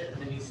looks at it,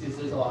 and then he sees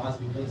this, oh, it has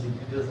to be benzene.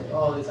 And he was like,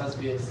 oh, this has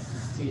to be a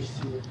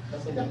CH2.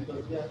 That's like, he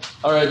goes, yeah.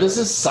 All right, this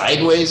is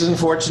sideways,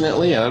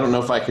 unfortunately. I don't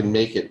know if I can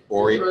make it You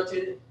orient.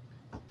 rotate it.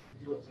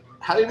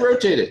 How do you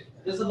rotate it?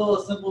 There's a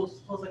little simple,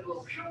 supposed like a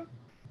little.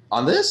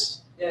 On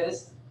this? Yeah,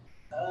 this.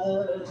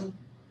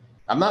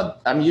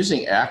 I'm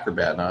using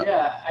Acrobat, not.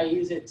 Yeah, I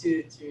use it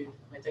to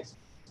my text.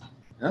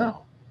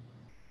 Oh.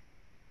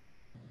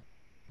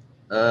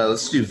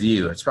 Let's do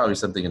view. It's probably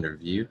something under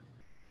view.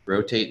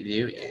 Rotate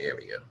view. Yeah, here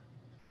we go.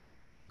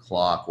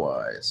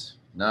 Clockwise.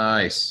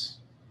 Nice.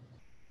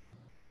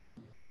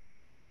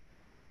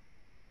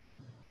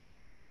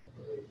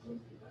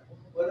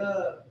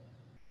 What,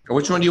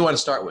 Which one do you want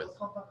to start with? What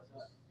compound is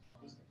that?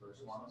 What's the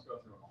first one? Let's go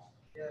through them all.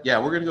 Yeah,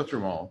 we're going to go through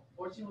them all.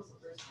 14 was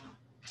the first one.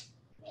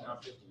 No,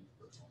 15 is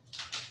the first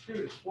one.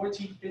 Dude,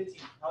 14,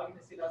 15. How are you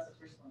gonna say that's the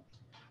first one?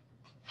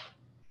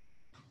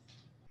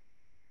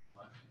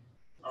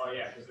 Oh,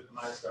 yeah, because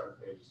my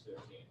start page is 15.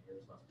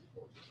 Yours must be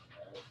 14.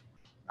 Right?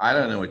 I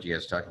don't know what you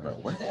guys are talking about.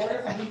 What?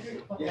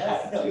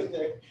 yeah, I know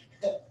either.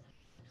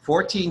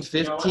 14,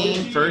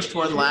 15, first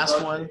one,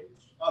 last one.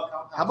 Oh,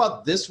 compound. How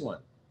about this one?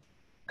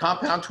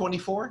 Compound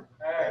 24?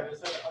 Alright,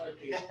 it's like the other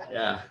page.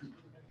 Yeah.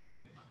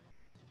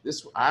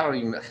 This, I don't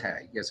even, you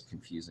guys are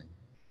confusing.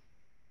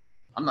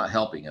 I'm not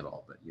helping at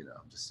all, but you know,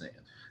 I'm just saying.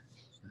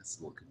 That's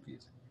a little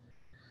confusing.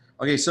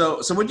 Okay,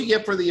 so what did you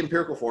get for the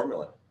empirical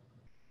formula?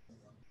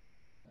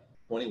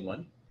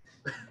 21?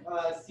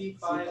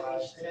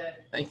 C5H10.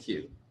 Thank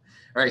you.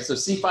 All right, so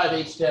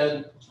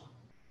C5H10,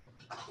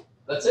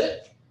 that's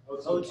it?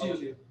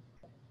 O2.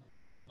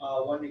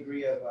 1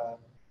 degree of,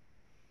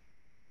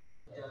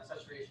 Yeah,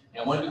 saturation.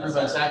 And 1 degree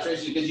of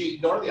saturation, because you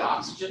ignore the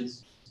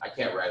oxygens. I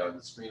can't write on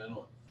the screen, I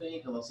don't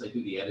think, unless I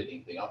do the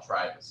editing thing. I'll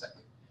try it in a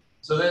second.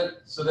 So then,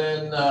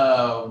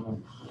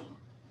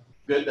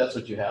 good, that's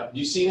what you have. Do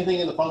you see anything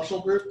in the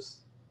functional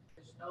groups?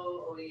 There's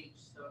no OH,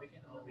 so we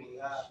can only.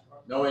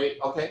 No, wait,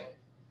 okay.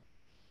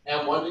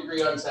 And 1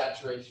 degree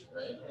unsaturation,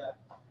 right? Yeah.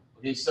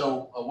 Okay,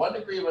 so a 1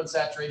 degree of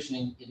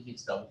unsaturation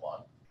indicates double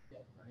bond. Yeah.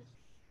 Right?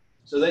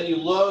 So then you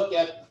look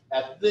at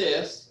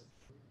this,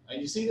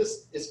 and you see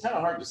this, it's kind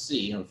of hard to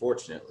see,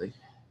 unfortunately,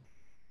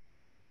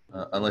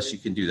 unless you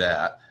can do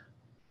that.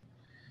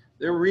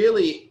 There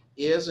really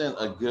isn't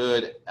a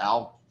good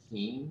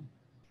alkene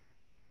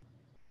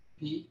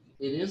peak.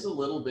 It is a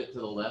little bit to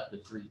the left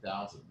of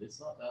 3000. It's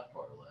not that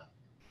far left.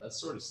 That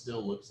sort of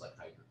still looks like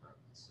hydrocarbons.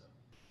 So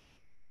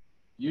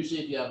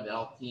usually if you have an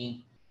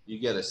alkene, you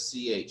get a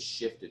CH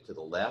shifted to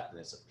the left and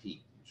it's a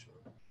peak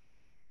usually.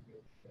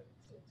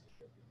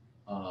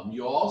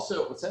 You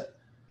also, what's that?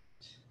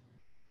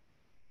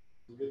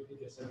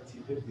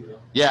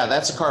 Yeah,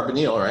 that's a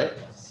carbonyl, right?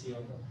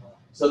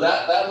 So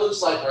that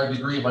looks like our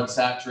degree of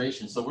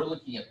unsaturation. So we're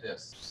looking at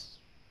this.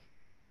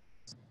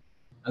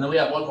 And then we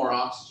have one more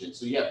oxygen.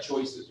 So you have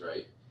choices,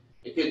 right?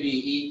 It could be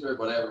ether,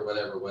 whatever.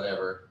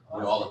 You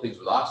know, all the things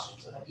with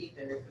oxygen.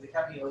 Ether, because it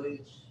can't be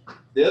OH.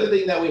 The other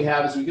thing that we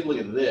have is we can look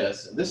at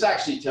this. And this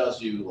actually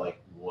tells you like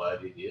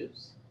what it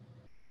is.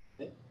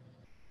 Okay.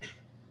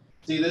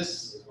 See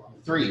this?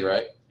 3,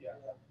 right? Yeah.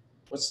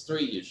 What's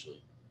 3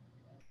 usually?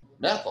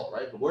 Methyl,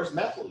 right? But where's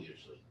methyl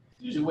usually?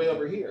 Usually way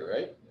over here,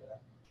 right?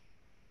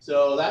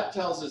 So that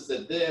tells us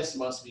that this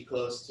must be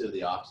close to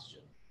the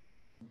oxygen.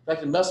 In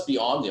fact, it must be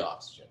on the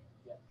oxygen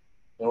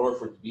in order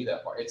for it to be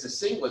that far. It's a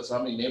singlet, so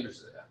how many neighbors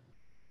does it have?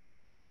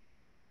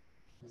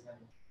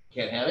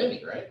 Can't have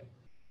any, right?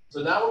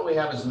 So now what we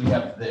have is we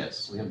have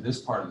this. We have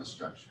this part of the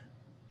structure.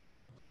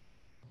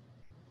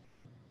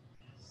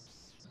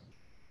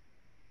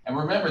 And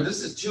remember,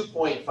 this is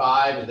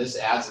 2.5, and this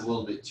adds a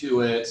little bit to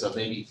it, so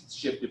maybe it's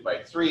shifted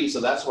by 3, so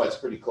that's why it's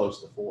pretty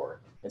close to 4.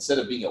 Instead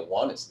of being a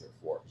 1, it's near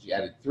 4. You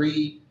added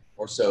 3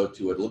 or so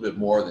to it, a little bit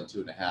more than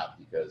 2.5,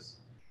 because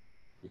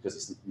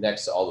it's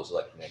next to all those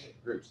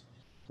electronegative groups.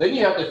 Then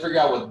you have to figure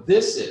out what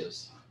this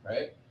is,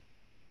 right?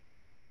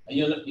 And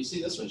you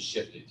see this one's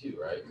shifted too,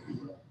 right?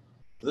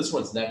 This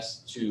one's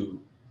next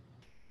to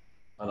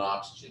an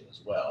oxygen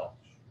as well,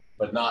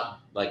 but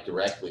not like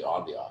directly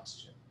on the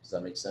oxygen. Does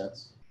that make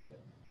sense?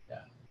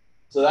 Yeah.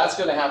 So that's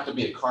going to have to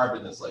be a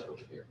carbon that's like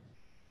over here.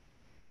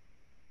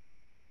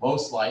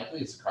 Most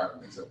likely it's a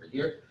carbon that's over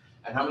here.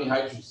 And how many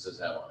hydrogens does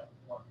it have on it?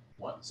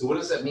 1. So what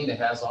does that mean it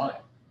has on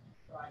it?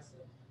 I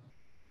said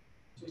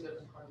 2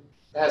 different carbons.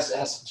 It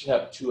has to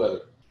have 2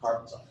 other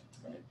carbons on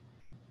it, right?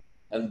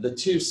 And the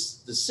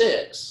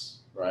 6,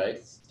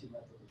 right?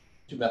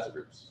 2 methyl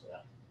groups. Yeah.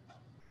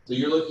 So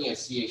you're looking at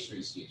CH3,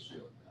 CH3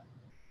 like that.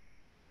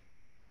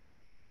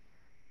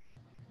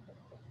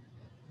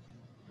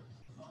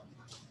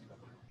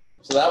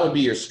 So that would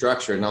be your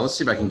structure. Now let's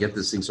see if I can get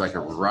this thing so I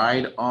can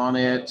write on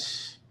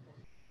it.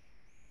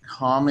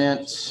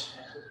 Comment,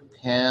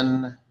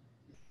 pen.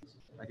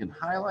 I can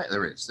highlight.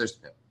 There it is. There's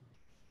the pen.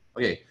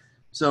 Okay.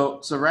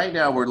 So right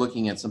now we're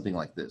looking at something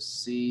like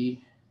this.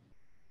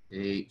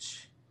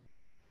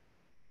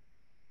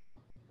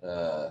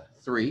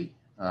 CH3.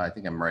 I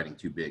think I'm writing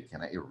too big.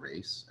 Can I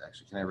erase?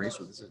 Actually, can I erase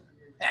what this is?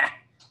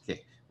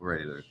 Okay, we're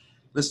ready to.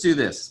 Let's do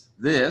this.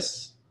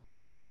 This,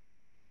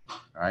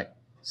 all right,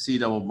 C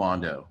double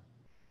bond O.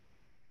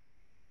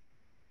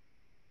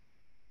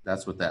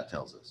 That's what that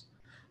tells us.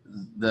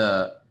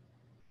 The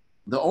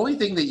only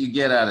thing that you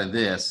get out of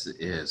this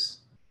is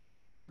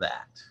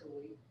that.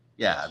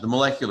 Yeah, the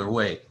molecular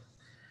weight.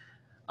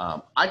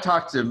 I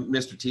talked to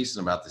Mr. Thiessen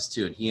about this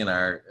too, and he and I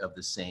are of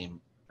the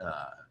same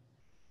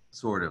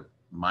sort of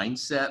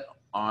mindset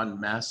on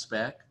mass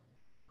spec.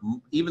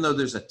 Even though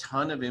there's a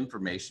ton of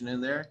information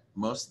in there,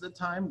 most of the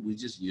time we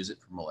just use it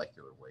for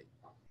molecular weight.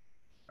 All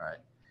right.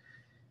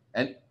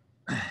 And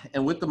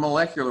with the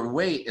molecular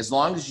weight, as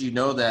long as you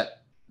know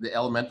that the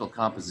elemental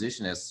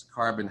composition has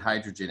carbon,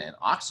 hydrogen, and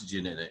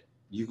oxygen in it,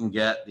 you can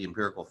get the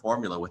empirical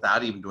formula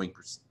without even doing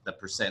the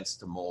percents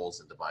to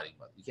moles and dividing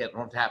by. You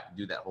don't have to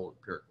do that whole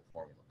empirical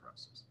formula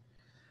process.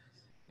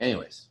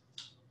 Anyways,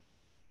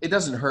 it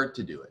doesn't hurt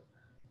to do it,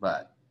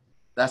 but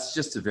that's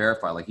just to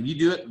verify. Like if you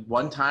do it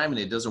one time and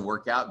it doesn't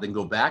work out, then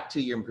go back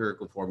to your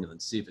empirical formula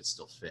and see if it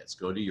still fits.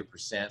 Go to your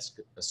percents,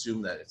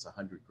 assume that it's a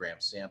 100-gram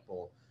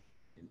sample,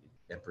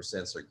 and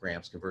percents are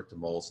grams, convert to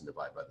moles, and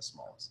divide by the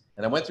smallest.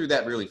 And I went through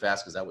that really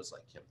fast because that was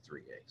like Chem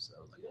 3A, so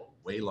that was like a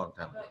way long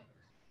time ago.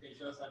 Can you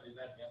show us how to do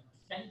that again?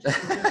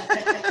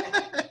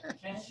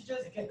 Can't you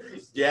just get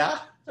this? Yeah.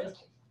 Can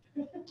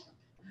you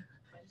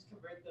just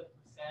convert the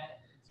percent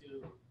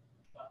to?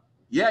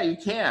 Yeah, you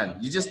can.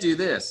 You just do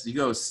this. You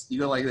go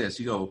like this.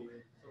 You go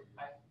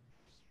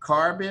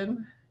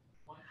carbon,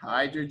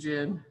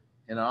 hydrogen,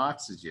 and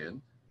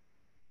oxygen.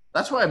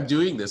 That's why I'm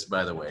doing this,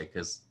 by the way,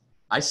 because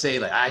I say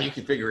like, you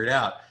can figure it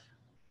out.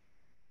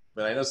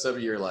 But I know some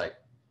of you are like,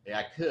 yeah,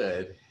 I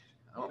could.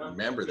 I don't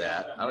remember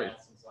that. I don't.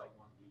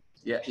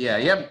 Yeah.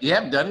 You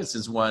haven't done it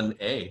since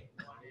 1A.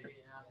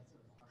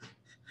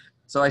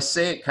 So I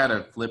say it kind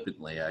of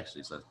flippantly,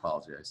 actually. So I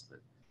apologize. But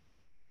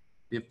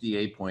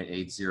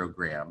 58.80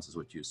 grams is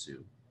what you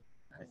assume.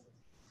 Right?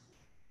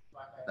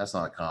 That's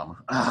not a comma.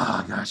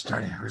 Oh gosh,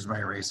 darn it! Where's my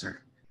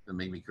eraser? It'll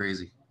make me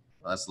crazy.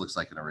 Well, that looks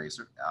like an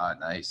eraser. Ah,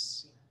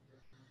 nice.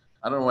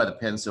 I don't know why the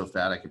pen's so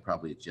fat. I could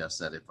probably adjust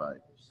that if I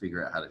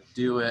figure out how to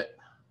do it,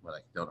 but I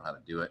don't know how to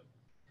do it.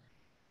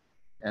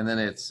 And then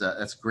it's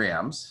that's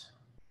grams.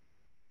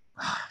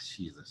 Ah,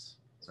 Jesus.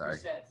 Sorry.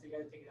 So you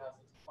gotta take it out,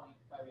 so it's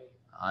 0.58.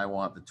 I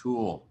want the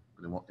tool,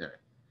 but it won't. There.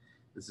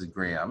 This is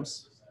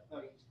grams.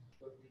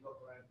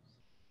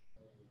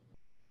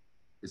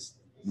 It's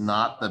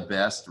not the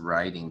best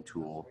writing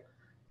tool,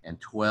 and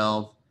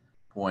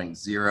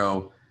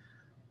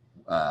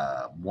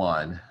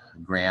 12.01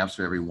 grams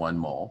for every 1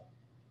 mole.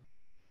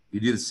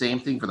 You do the same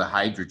thing for the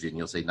hydrogen.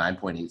 You'll say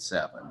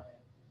 9.87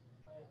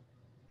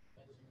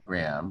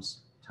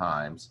 grams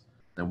times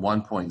then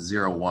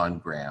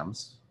 1.01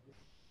 grams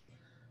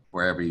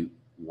for every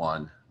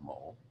 1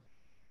 mole.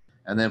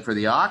 And then for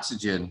the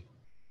oxygen,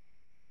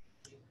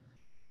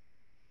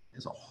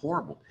 it's a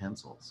horrible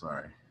pencil,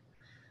 sorry.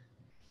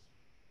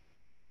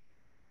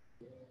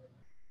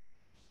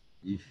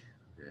 Okay.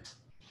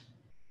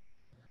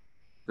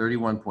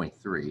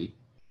 31.3.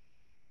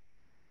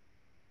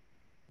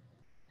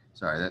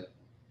 Sorry, that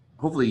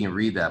hopefully you can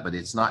read that, but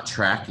it's not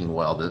tracking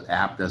well. The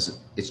app doesn't,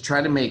 it's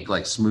trying to make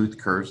like smooth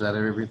curves out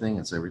of everything,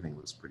 and so everything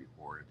looks pretty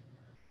horrid.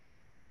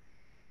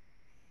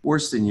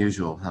 Worse than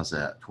usual. How's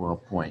that?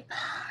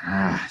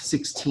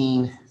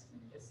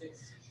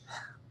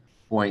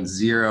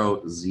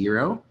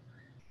 16.00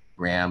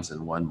 grams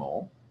in 1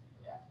 mole.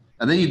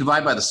 And then you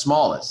divide by the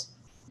smallest.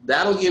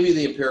 That'll give you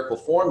the empirical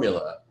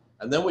formula.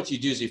 And then what you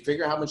do is you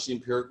figure out how much the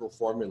empirical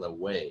formula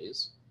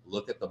weighs,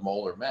 look at the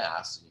molar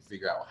mass, and you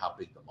figure out how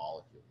big the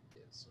molecule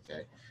is,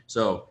 okay?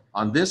 So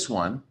on this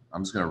one,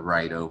 I'm just gonna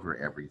write over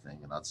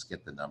everything, and I'll just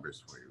get the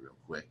numbers for you real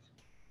quick.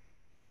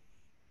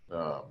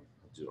 I'll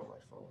do it on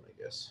my phone, I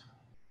guess.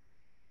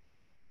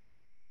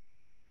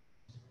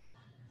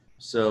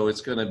 So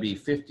it's gonna be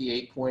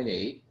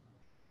 58.8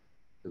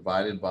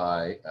 divided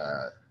by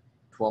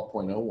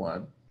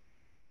 12.01.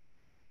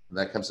 And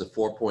that comes to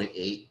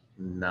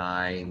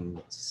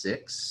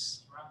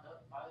 4.896.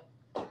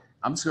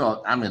 I'm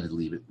gonna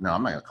leave it. No,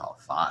 I'm not gonna call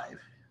it 5.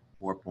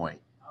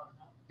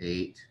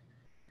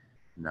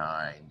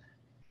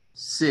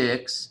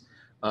 4.896.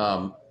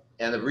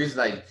 And the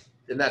reason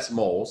and that's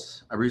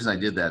moles. The reason I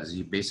did that is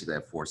you basically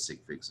have 4 sig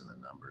figs in the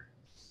number.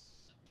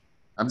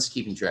 I'm just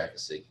keeping track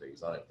of sig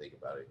figs. I don't even think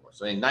about it anymore.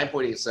 So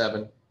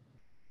 9.87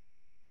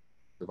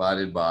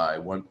 divided by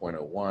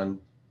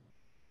 1.01.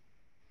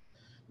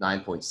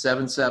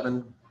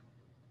 9.77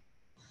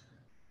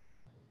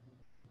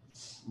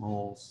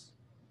 moles.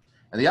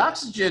 And the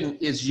oxygen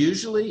is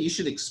usually, you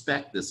should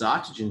expect this,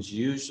 oxygen's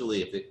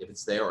usually, if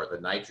it's there, or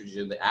the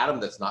nitrogen, the atom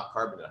that's not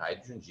carbon and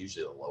hydrogen is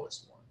usually the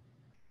lowest one.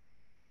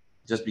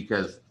 Just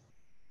because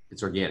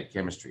it's organic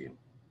chemistry and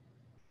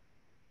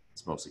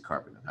it's mostly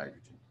carbon and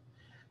hydrogen.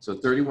 So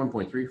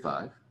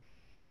 31.35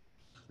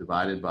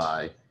 divided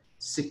by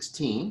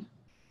 16.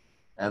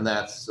 and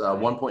that's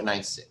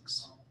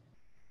 1.96.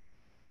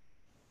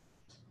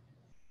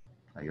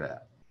 Like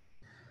that.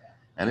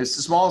 And it's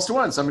the smallest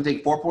one, so I'm gonna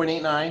take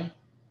 4.89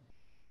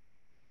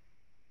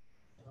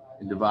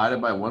 and divide it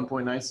by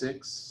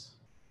 1.96.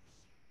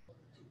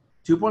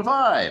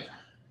 2.5.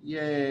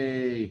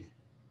 Yay.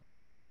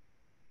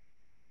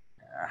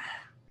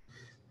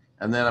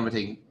 And then I'm gonna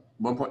take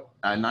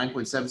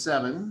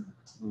 9.77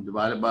 and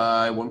divide it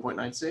by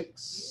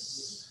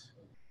 1.96.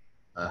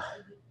 God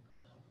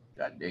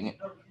dang it.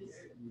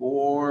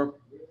 4.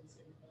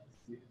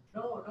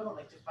 No,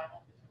 like just find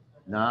out.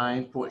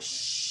 9 point.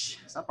 Shh.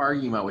 Stop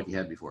arguing about what you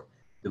had before.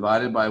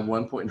 Divided by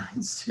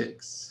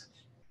 1.96.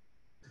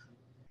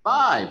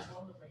 5.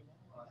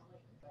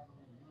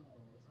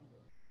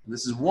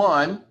 This is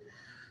 1.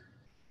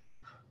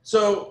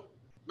 So,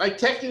 like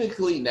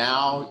technically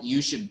now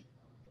you should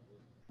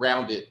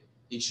round it.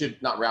 You should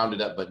not round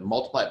it up, but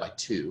multiply it by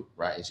 2,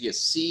 right? And so you get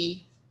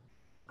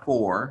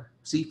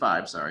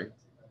C5, sorry.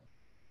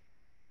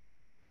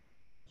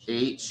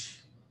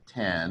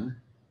 H10.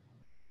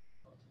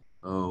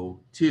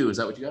 O2, is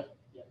that what you got?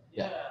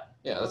 Yeah,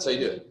 that's how you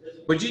do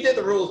it. But you did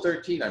the rule of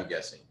 13, I'm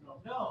guessing.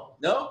 No.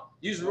 No?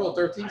 Use the rule of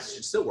 13,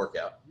 should still work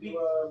out. You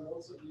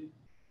mostly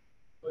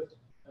put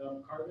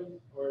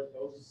carbon or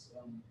those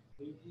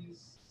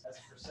babies as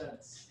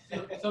percents.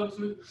 So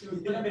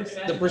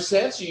The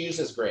percents you use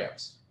as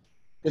grams.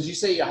 Because you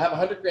say you have a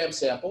 100-gram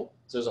sample,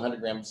 so there's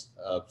 100 grams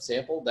of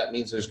sample, that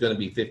means there's going to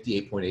be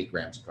 58.8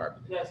 grams of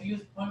carbon. Yeah, so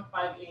use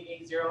 0.5880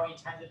 and you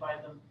times it by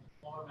the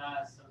molar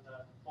mass of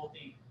the whole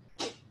thing.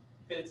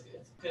 Because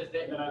And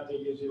then that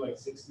gives you like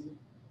 60.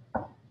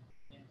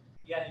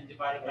 Yeah, and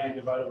divide it And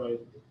you divide it by the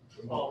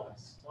Oh.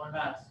 mass. one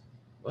mass.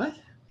 What?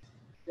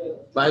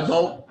 By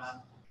mole?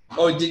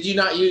 Oh, did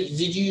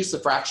you use the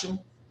fraction?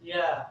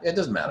 Yeah. It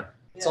doesn't matter.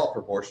 It's all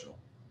proportional.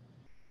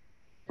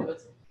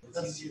 That's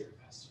easier,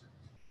 faster.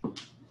 Can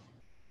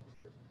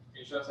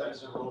you show us how to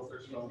do rule of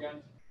 13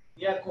 again?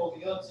 Yeah, cool.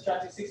 You go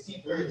subtracting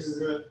 16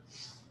 first.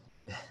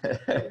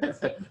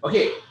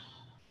 Okay,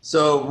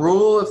 so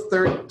rule of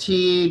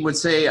 13 would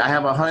say I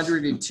have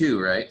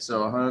 102, right?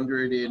 So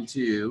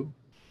 102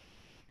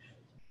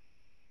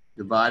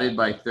 divided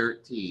by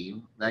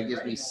 13, that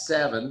gives me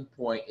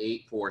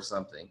 7.84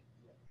 something.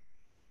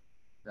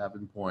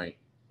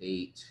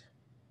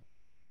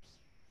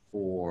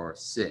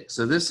 7.846.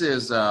 So this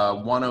is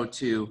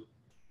 102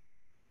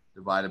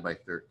 divided by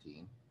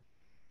 13.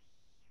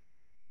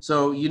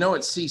 So you know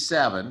it's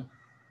C7.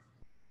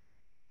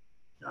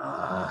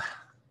 Sorry.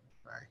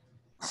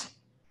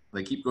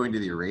 They keep going to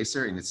the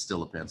eraser and it's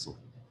still a pencil.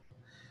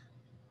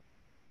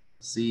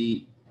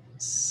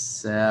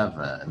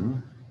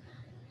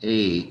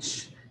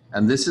 C7H,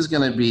 and this is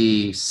going to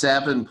be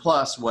 7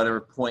 plus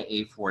whatever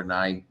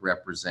 0.849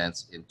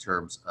 represents in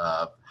terms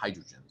of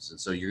hydrogens. And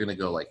so you're going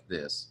to go like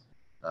this.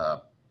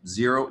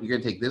 0, you're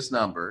going to take this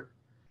number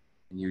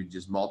and you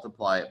just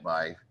multiply it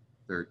by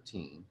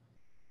 13.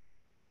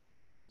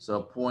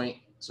 So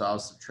I'll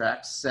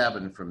subtract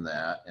 7 from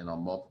that and I'll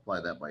multiply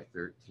that by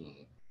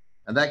 13.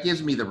 And that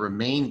gives me the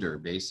remainder,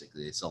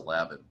 basically. It's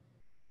 11.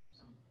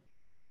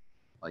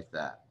 Like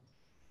that.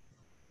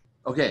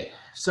 Okay,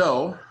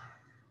 so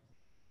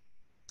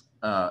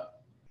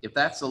if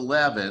that's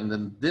 11,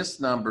 then this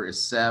number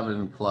is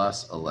 7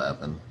 plus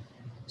 11.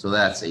 So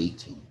that's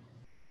 18.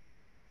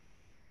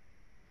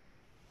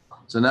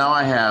 So now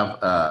I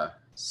have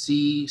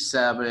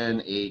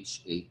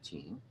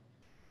C7H18.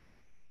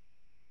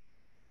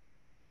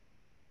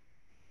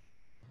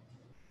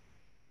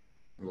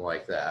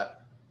 Like that.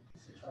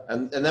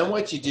 And then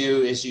what you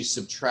do is you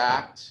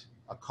subtract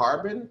a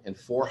carbon and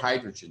 4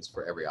 hydrogens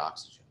for every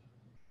oxygen,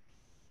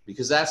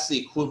 because that's the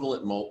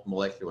equivalent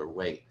molecular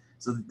weight.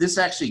 So this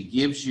actually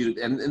gives you,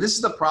 and this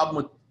is the problem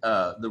with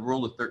the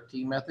rule of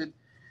 13 method,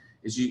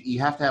 is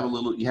you have to have a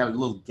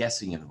little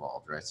guessing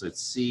involved, right? So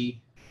it's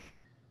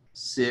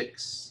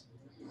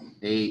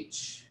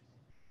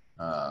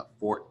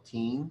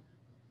C6H14.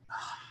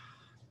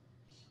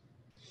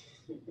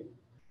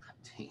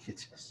 Dang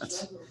it.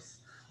 That's,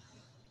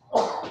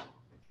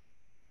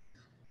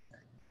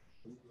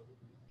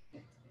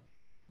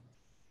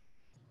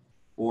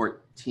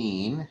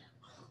 14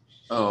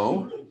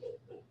 O,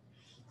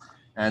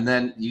 and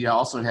then you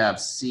also have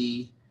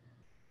C5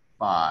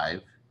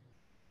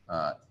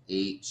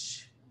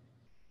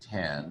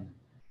 H10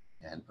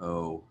 and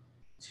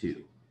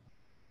O2.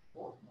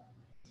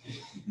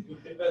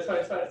 That's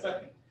fine.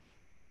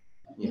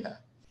 Yeah,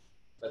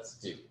 that's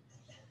 2.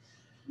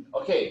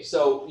 Okay,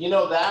 so you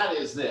know that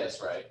is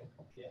this, right?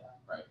 Yeah.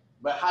 Right.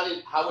 But how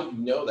would you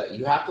know that?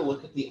 You have to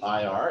look at the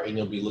IR and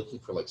you'll be looking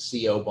for like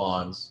CO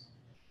bonds,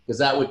 because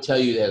that would tell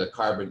you that a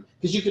carbon,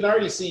 because you can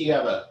already see you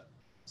have a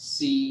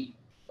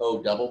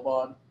CO double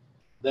bond.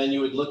 Then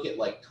you would look at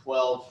like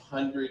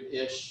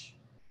 1200-ish,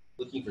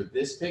 looking for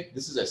this pick.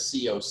 This is a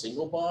CO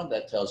single bond.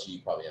 That tells you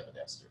probably have an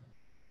ester.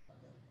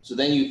 So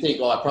then you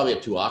think, oh, I probably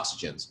have 2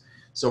 oxygens.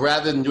 So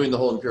rather than doing the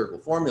whole empirical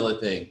formula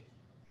thing,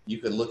 you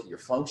can look at your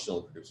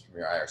functional groups from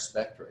your IR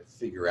spectra and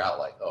figure out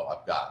like, oh,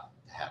 I've got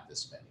to have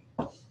this many.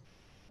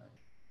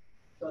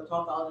 So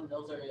 12,000,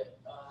 those are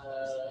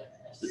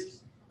esters.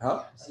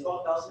 Huh?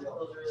 12,000,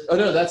 those are. Oh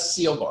no, that's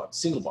CO bond,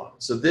 single bond.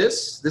 So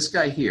this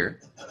guy here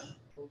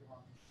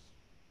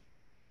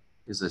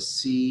is a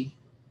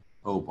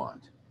CO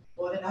bond.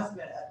 Well, it has to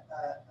be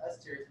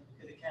esters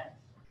because it can't.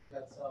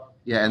 That's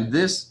Yeah, and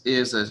this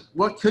is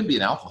what could be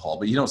an alcohol,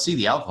 but you don't see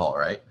the alcohol,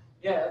 right?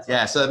 yeah. That's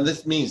Yeah, so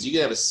this means you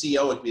could have a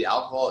CO, it could be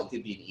alcohol, it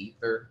could be an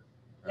ether.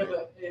 Yeah,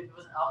 but if it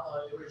was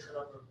alcohol, it would have shut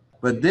up.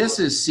 But this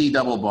is C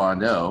double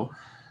bond O,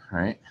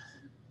 right?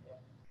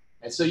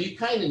 And so you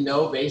kind of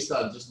know based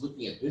on just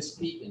looking at this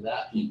peak and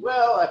that peak,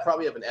 well, I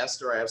probably have an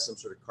ester, I have some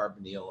sort of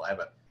carbonyl, I have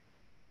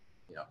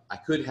I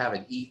could have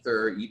an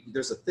ether.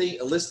 There's a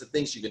list of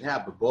things you can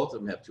have, but both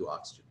of them have two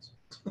oxygens.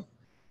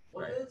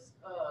 What Right. does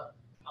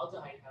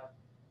aldehyde have?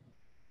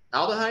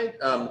 Aldehyde,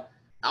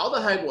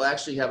 aldehyde will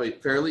actually have a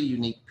fairly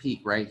unique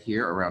peak right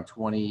here around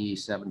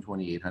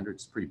 2800.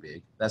 It's pretty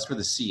big. That's for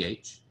the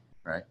CH,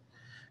 right?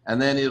 And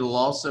then it'll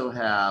also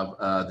have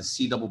the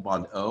C double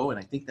bond O, and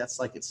I think that's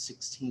like at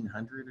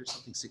 1600 or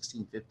something,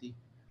 1650.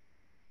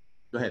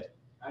 Go ahead.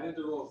 I did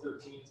the rule of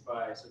 13s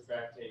by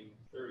subtracting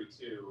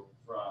 32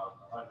 from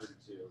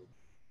 102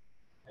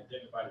 and then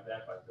divided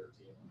that by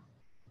 13.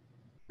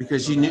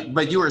 Because you knew,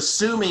 but you were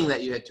assuming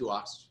that you had two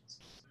oxygens.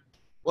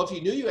 Well, if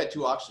you knew you had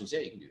two oxygens, yeah,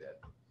 you can do that.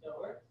 That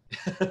work?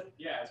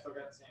 Yeah, I still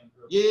got the same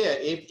group. Yeah,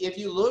 if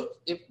you look,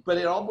 but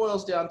it all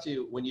boils down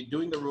to when you're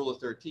doing the rule of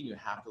 13, you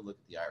have to look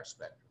at the IR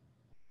spectrum.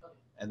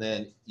 And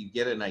then you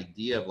get an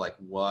idea of like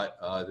what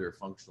other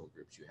functional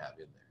groups you have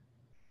in there.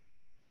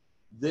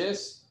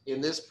 In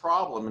this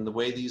problem, and the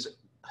way these,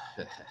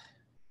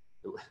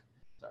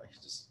 sorry,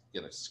 just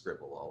gonna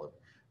scribble all of it.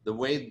 The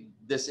way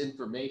this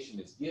information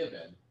is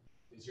given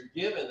is you're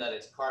given that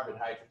it's carbon,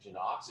 hydrogen,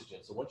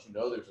 oxygen. So once you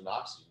know there's an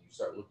oxygen, you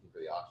start looking for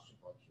the oxygen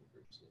functional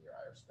groups in your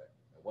IR spectrum.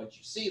 And once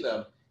you see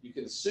them, you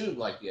can assume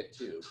like you had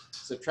two.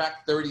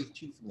 Subtract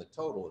 32 from the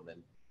total and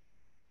then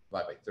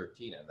divide by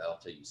 13, and that'll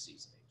tell you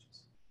C's and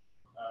H's.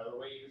 The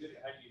way you did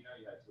it, how do you know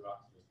you had two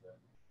oxygens then?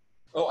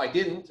 Oh, I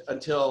didn't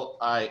until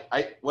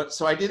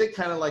so I did it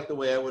kind of like the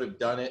way I would have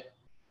done it.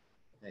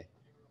 Hey.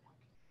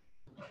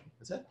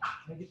 What's that?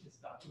 Can I get this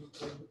document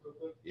real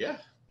quick? Yeah.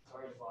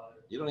 Sorry to bother.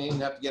 You don't even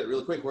have to get it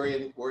really quick.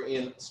 We're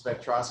in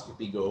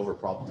spectroscopy, go over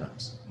problem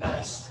times.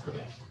 Nice. Do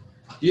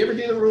you ever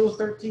do the rule of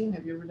 13?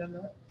 Have you ever done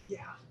that?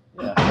 Yeah.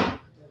 Yeah.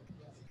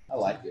 I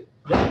like it.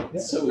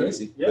 It's so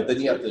easy. Yeah. But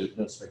then you have to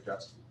know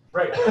spectroscopy.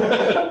 Right.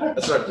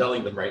 That's what I'm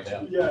telling them right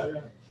now.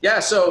 Yeah. Yeah,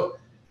 so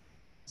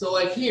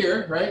like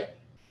here, right?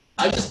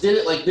 I just did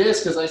it like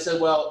this because I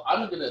said, well,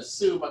 I'm going to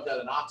assume I've got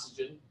an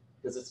oxygen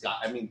because it's got,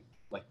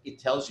 like it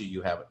tells you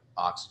you have an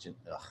oxygen.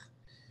 Ugh.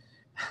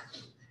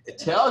 It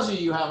tells you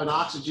you have an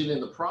oxygen in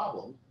the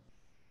problem.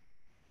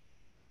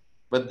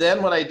 But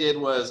then what I did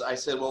was I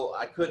said, well,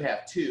 I could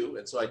have two.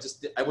 And so I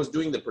was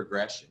doing the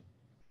progression,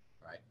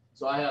 right?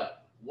 So I have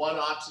one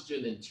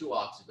oxygen and two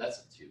oxygens. That's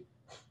a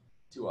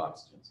two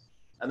oxygens.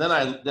 And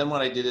then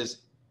what I did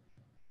is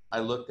I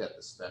looked at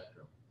the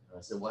spectrum and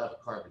I said, well, I have a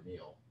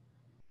carbonyl.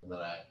 And then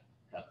I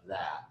have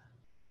that.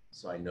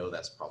 So I know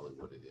that's probably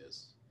what it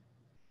is.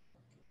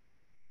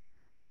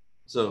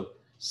 So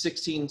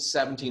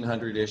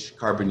 1700-ish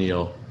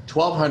carbonyl.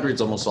 1200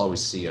 is almost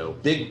always CO.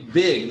 Big,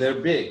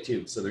 they're big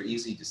too, so they're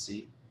easy to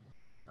see,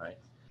 right?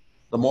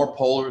 The more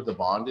polar the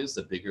bond is,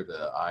 the bigger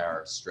the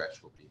IR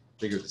stretch will be,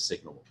 bigger the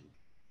signal will be.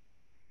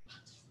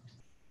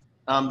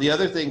 The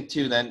other thing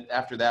too, then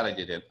after that I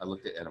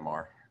looked at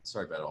NMR.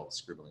 Sorry about all the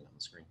scribbling on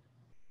the screen.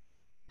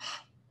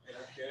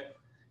 That's good.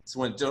 So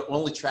when it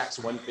only tracks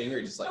one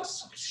finger, just like,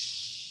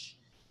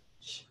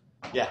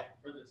 yeah.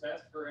 For the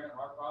test for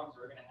NMR problems,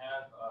 we're going to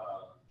have,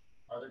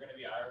 are there going to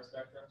be IR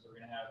spectrums? We're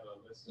going to have a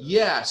list of.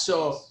 Yeah,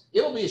 so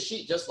it'll be a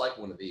sheet just like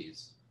one of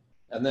these.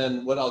 And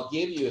then what I'll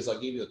give you is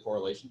I'll give you the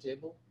correlation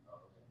table.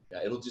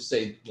 Yeah, it'll just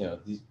say,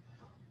 these.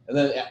 And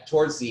then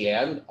towards the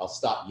end, I'll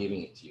stop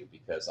giving it to you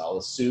because I'll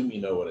assume you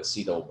know what a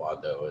C double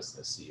bond O is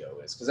and a CO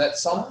is. Because at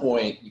some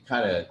point, you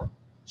kind of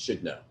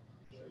should know.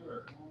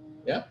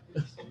 Yeah?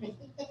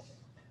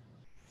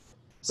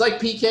 It's like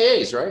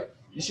PKAs, right?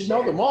 You should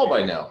know them all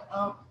by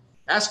now.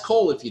 Ask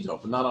Cole if you don't,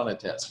 but not on a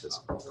test, because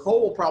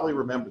Cole will probably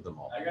remember them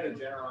all. I got a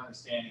general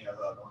understanding of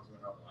the ones we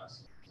went over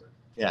last semester.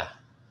 Yeah.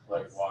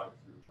 Like water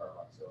through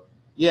carboxylic.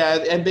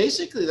 Yeah, and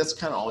basically that's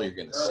kind of all you're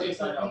going to Or at see.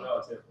 least I know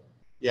relatively.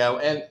 Yeah,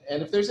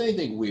 and if there's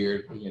anything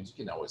weird, you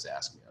can always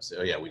ask me. I'll say,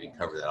 oh yeah, we didn't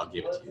cover that. I'll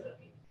give it to you.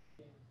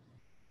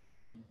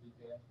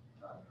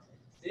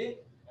 See?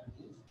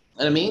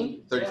 And I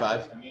mean,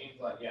 35. I mean,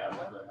 like, yeah,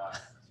 it's really high.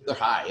 They're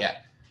high, yeah.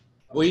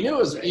 Well, you knew it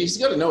was. He's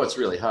got to know it's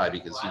really high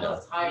because Well, I know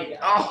it's high.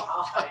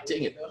 Oh, God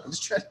dang it! I'm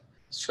just trying to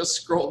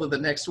scroll to the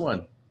next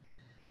one.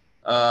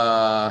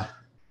 Yeah.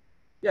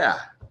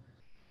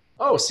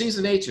 Oh, C's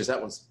and H's.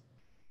 That one's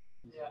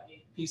Yeah,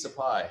 piece of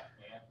pie.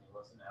 Anthony,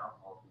 what's an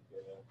alcohol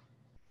PKA?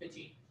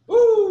 15.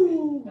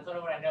 Woo! That's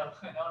what I know.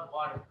 I know in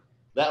water.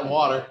 That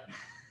water.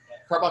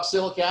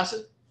 Carboxylic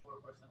acid. 4%.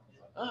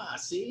 Ah,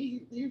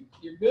 see, you're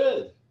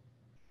good.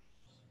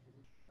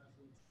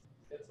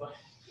 That's why.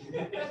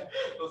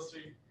 Those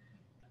three.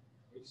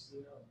 It's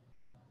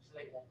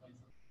like 1 point something.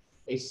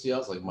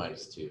 HCl is like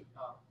 -2,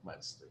 Oh.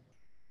 -3.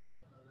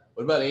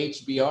 What about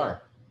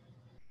HBr?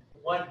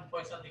 1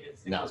 point something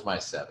is. No, it's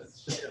 -7,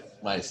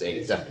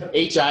 -8. So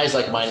HI is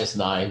like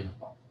 -9.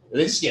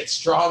 They just get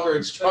stronger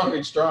and stronger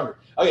and stronger.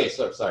 Okay,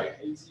 so sorry.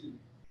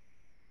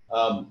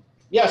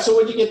 Yeah, so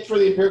what did you get for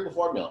the empirical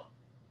formula?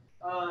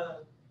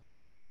 C9H12.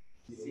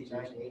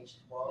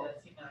 Yeah,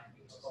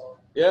 C9H12.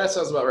 Yeah, that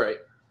sounds about right.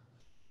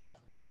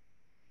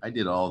 I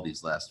did all of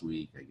these last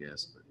week, I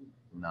guess, but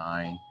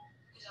 9,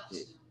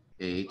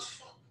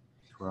 H,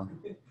 12.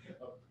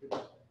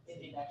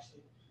 Indeed,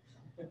 actually.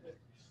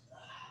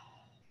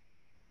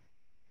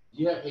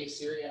 Do you have Hey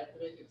Siri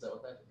activated? Is that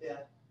what that is?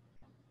 Yeah.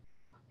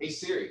 Hey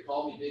Siri,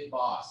 call me Big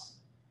Boss.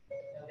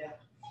 Yeah.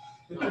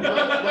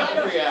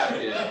 Not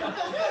reactive.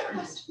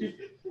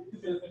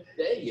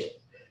 Dang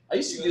it. I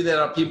used to do that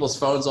on people's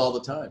phones all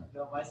the time.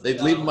 No, my They'd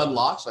leave them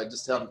unlocked, so I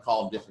just tell them to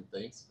call them different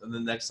things. And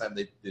then the next time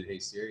they did Hey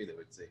Siri, they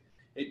would say,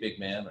 hey, big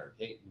man, or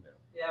hey, you know.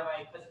 Yeah,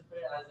 my cousin put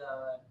it as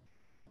a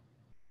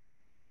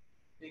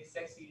big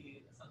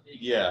sexy something.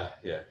 Yeah.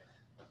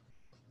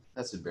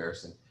 That's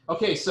embarrassing.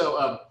 Okay,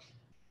 so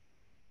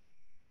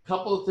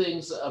couple of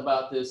things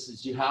about this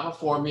is you have a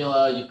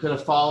formula. You could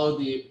have followed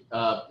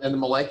and the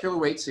molecular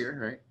weights here,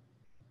 right?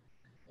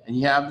 And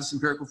you have this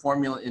empirical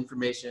formula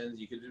information.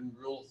 You could do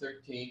rule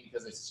 13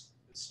 because it's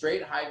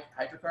straight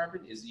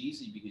hydrocarbon is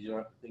easy because you don't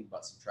have to think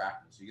about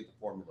subtracting. So you get the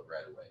formula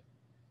right away.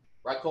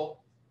 Right,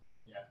 Cole?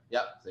 Yeah.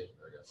 Yep. See,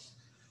 there we go.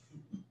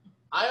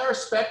 IR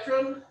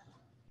spectrum,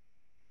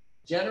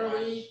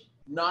 generally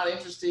not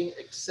interesting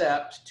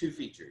except 2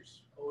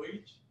 features.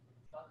 OH?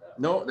 Not that.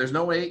 No, there's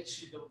no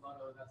H. C double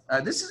bond O,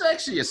 that's This is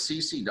actually a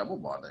CC double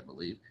bond, I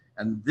believe.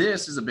 And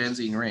this is a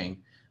benzene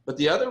ring. But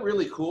the other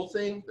really cool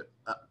thing,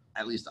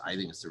 at least I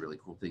think it's a really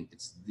cool thing,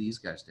 it's these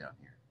guys down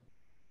here,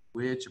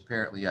 which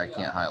apparently I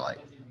can't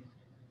highlight.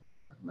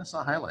 That's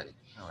not highlighting.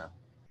 Oh well.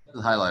 It's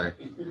a highlighter.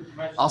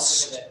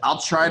 I'll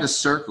try to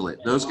circle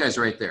it. Those guys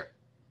right there.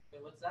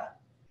 Wait, what's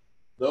that?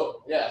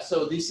 Though, yeah,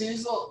 so this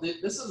is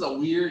a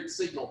weird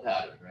signal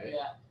pattern, right?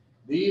 Yeah.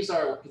 These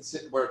are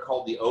what are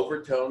called the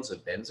overtones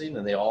of benzene,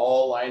 and they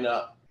all line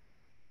up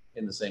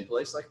in the same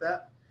place like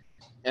that.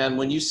 And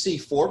when you see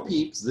 4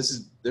 peaks,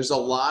 there's a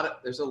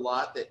lot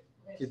that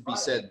could be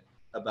said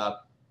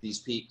about these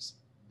peaks,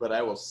 but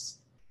I will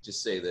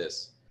just say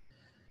this.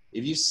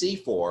 If you see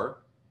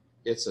 4,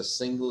 it's a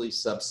singly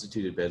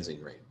substituted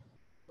benzene ring.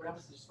 What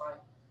happens to just 5?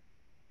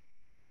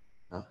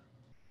 Huh?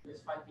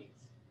 There's 5 peaks.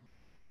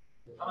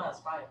 How about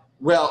that's 5?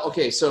 Well,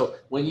 okay, so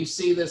when you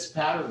see this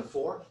pattern of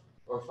 4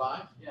 or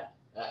 5, Yeah.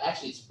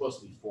 Actually it's supposed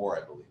to be 4,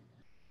 I believe.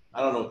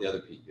 I don't know what the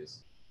other peak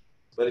is.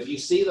 But if you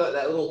see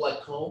that little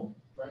like comb,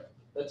 right,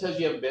 that tells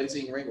you have a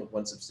benzene ring with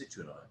 1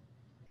 substituent on it.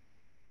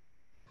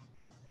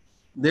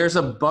 There's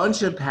a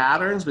bunch of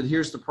patterns, but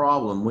here's the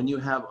problem. When you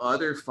have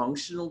other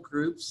functional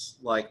groups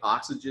like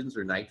oxygens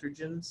or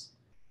nitrogens,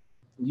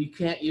 you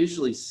can't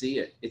usually see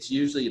it. It's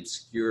usually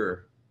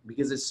obscure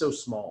because it's so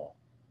small,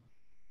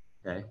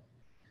 okay?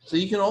 So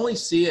you can only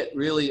see it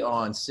really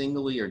on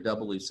singly or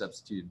doubly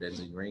substituted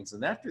benzene rings.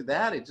 And after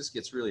that, it just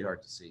gets really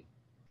hard to see.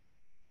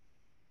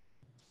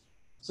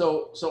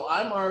 So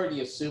I'm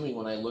already assuming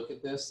when I look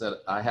at this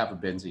that I have a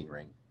benzene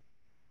ring.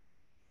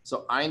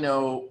 So I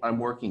know I'm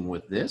working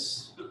with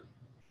this,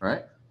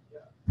 right?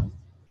 Yeah.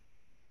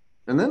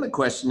 And then the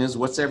question is,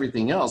 what's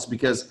everything else?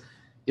 Because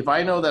if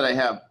I know that I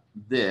have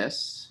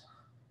this,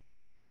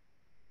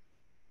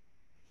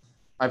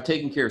 I've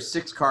taken care of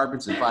 6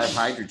 carbons and 5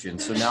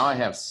 hydrogens. So now I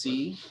have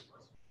C.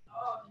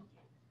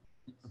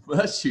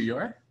 Bless you,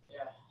 are?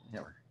 Yeah. You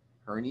have a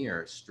hernia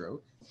or a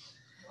stroke.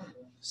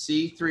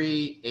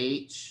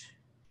 C3H.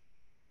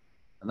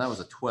 And that was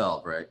a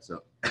 12, right?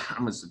 So I'm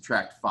going to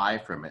subtract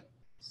 5 from it,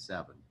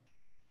 7.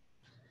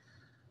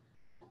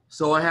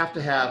 So I have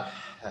to have,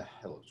 that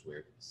looks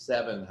weird,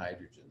 7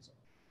 hydrogens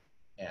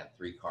and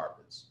 3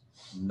 carbons,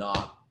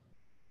 not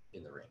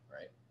in the ring,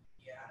 right?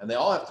 Yeah. And they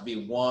all have to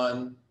be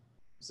 1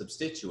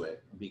 substituent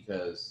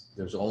because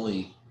there's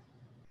only,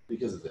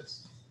 because of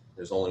this,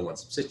 there's only 1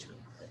 substituent.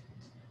 Right?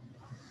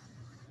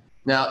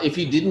 Now, if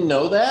you didn't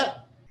know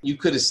that, you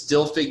could have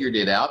still figured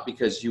it out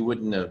because you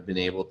wouldn't have been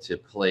able to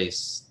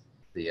place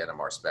the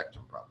NMR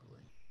spectrum properly.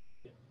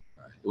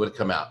 Right? It would have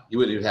come out. You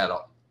would have had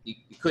all, you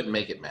couldn't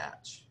make it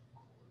match.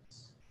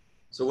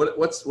 So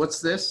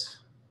what's this?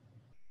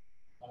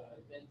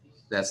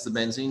 That's the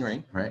benzene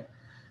ring, right?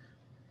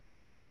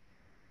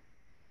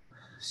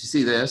 So you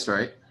see this,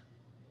 right?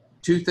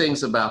 2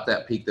 things about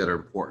that peak that are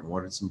important.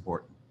 What is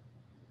important?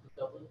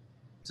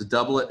 It's a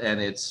doublet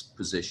and its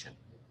position,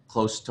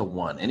 close to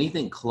 1.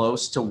 Anything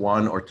close to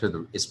 1 or to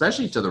the,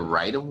 especially to the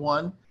right of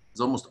 1,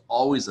 is almost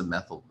always a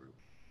methyl group.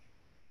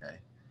 Okay,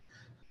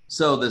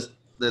 so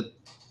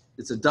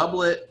it's a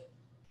doublet.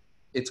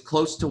 It's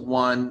close to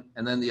 1,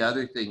 and then the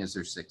other thing is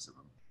there's 6 of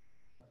them.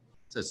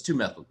 So it's 2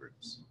 methyl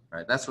groups,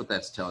 right? That's what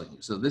that's telling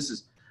you. So this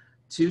is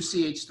 2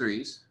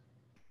 CH3s.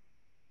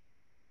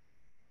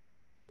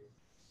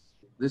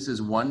 This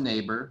is 1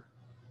 neighbor.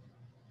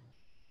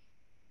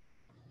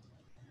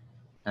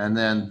 And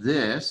then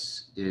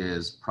this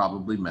is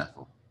probably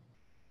methyl.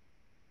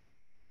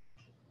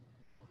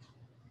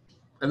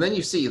 And then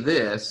you see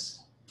this.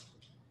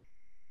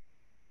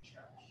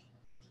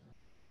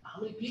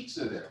 How many peaks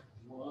are there?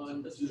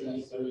 1,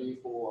 2, 3,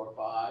 4,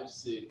 5,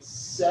 6,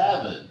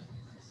 7.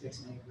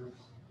 6 neighbors.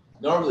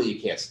 Normally you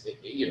can't,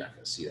 you're not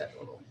going to see that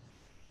little.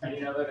 And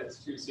you know that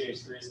it's 2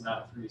 CH3s and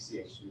not 3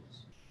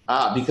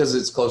 CH2s. Because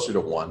it's closer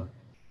to 1.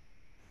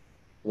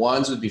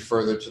 1s would be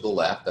further to the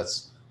left.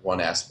 That's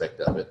one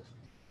aspect of it.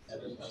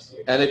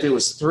 And if it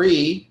was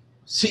 3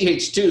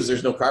 CH2s,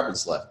 there's no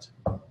carbons left.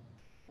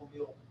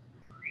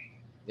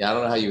 Yeah, I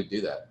don't know how you would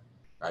do that.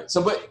 All right.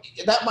 So, but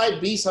that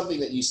might be something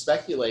that you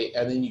speculate,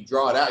 and then you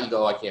draw it out. You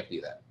go, oh, I can't do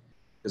that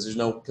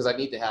because I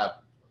need to have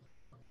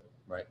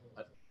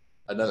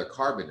another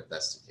carbon if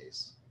that's the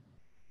case,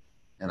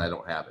 and I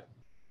don't have it.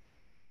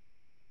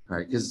 All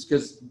right,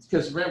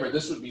 because remember,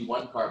 this would be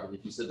 1 carbon.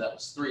 If you said that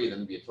was 3, then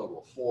it'd be a total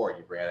of 4, and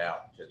you ran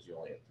out because you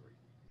only had 3.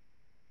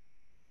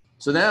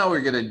 So now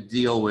we're going to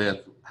deal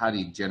with how do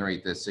you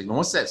generate this signal.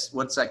 What's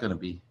that going to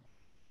be?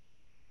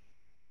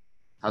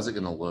 How's it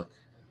going to look?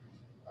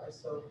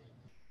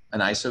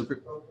 An iso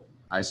group?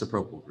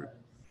 Isopropyl group.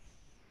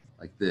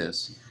 Like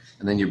this.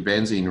 And then your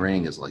benzene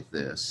ring is like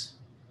this.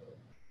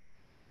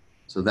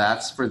 So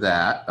that's for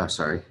that. Oh,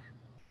 sorry.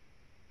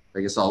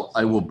 I guess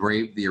I will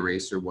brave the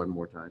eraser one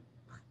more time.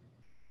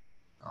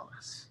 Oh,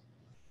 that's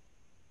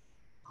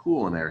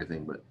cool and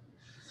everything, but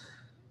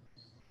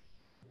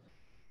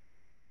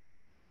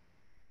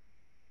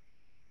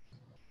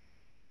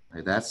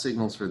right, that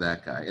signals for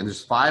that guy. And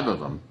there's 5 of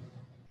them,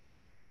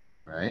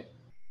 right?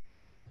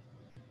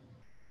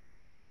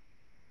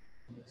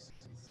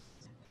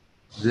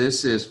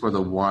 This is for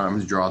the one, I'm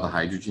going to draw the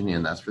hydrogen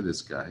in. That's for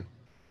this guy.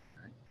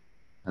 Right?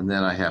 And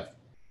then I have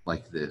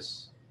like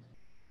this.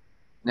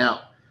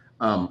 Now,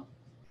 yeah.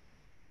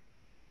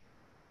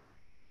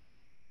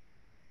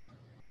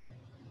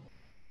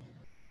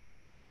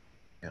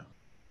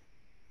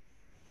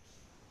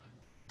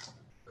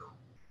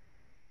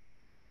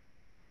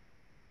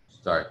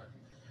 Sorry.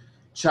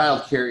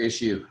 Child care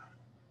issue.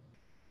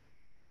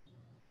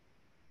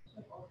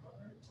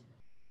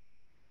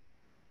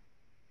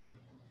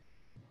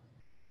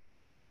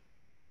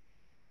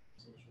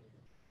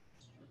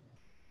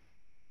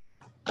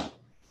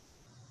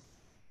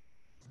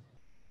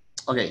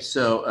 Okay,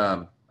 so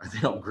are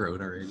they all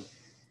grown already?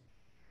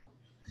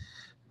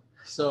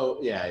 So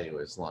yeah,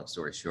 anyways, long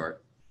story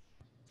short,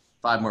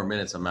 5 more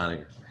minutes, I'm out of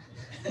here.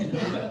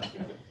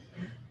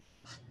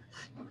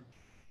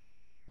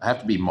 I have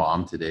to be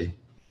mom today.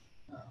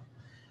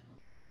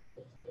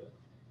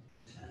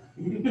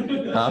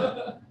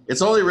 Huh?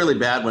 It's only really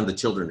bad when the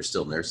children are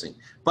still nursing.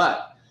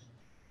 But,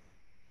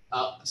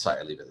 sorry,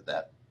 I'll leave it at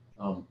that.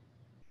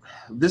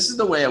 This is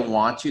the way I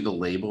want you to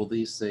label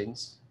these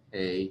things.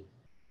 A,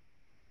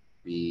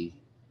 B,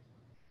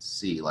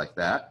 C, like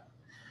that.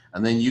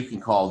 And then you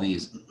can call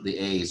these the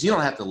A's. You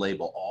don't have to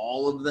label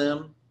all of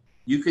them.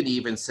 You could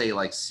even say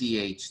like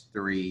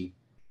CH3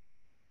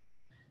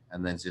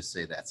 and then just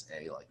say that's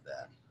A like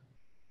that.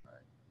 All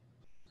right.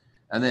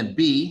 And then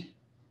B,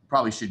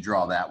 probably should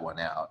draw that one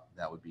out.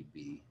 That would be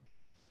B.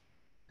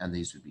 And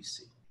these would be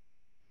C,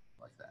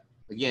 like that.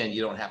 Again,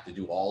 you don't have to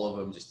do all of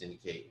them. Just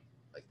indicate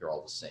like they're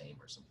all the same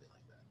or something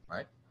like that,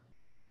 right?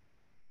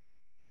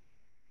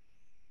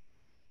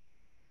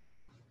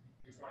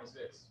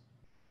 26.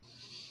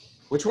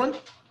 Which one?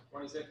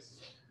 26.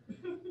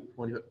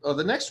 20, oh,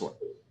 the next one.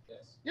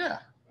 Yes. Yeah.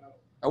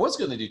 I was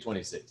going to do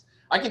 26.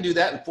 I can do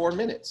that in 4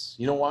 minutes.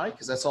 You know why?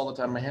 Because that's all the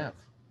time I have.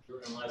 Do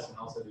it in less and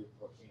also do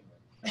 14.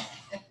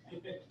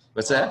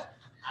 What's that?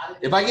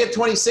 If I get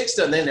 26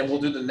 done, then we'll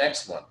do the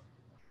next one.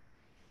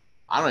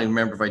 I don't even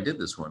remember if I did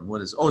this one.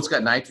 What is? Oh, it's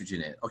got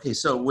nitrogen in it. Okay,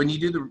 so when you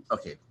do the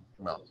okay,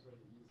 well.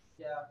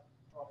 Yeah.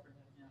 All for him,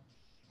 yeah.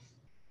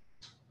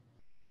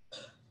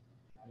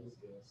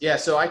 Yeah,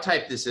 so I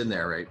typed this in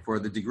there, right? For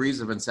the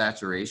degrees of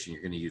unsaturation,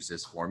 you're going to use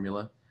this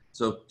formula.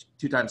 So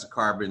 2 times the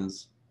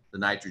carbons, the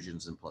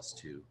nitrogens, and plus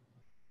 2.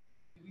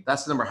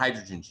 That's the number of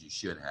hydrogens you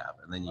should have,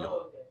 and then you.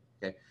 Oh,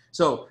 okay. Okay.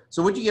 So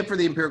what do you get for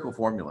the empirical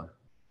formula?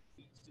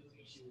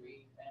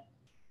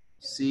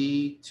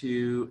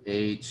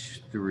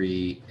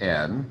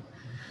 C2H3N,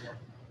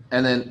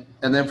 and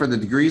then for the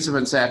degrees of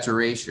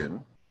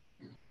unsaturation,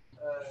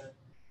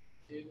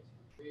 2,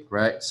 3.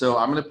 right? So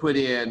I'm going to put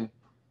in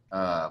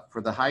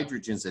for the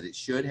hydrogens that it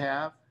should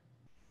have.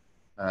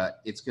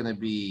 It's going to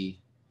be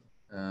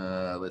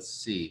let's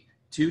see,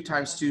 2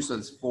 times 2, so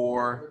that's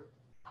 4,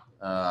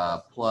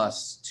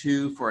 plus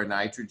 2 for a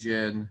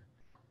nitrogen,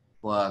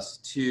 plus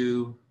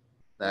 2,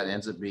 that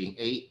ends up being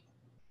 8.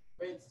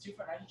 Wait, it's 2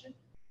 for nitrogen?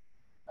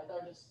 I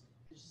thought it's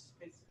just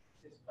space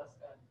plus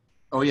N.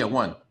 Oh yeah,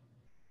 1.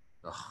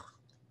 Ugh.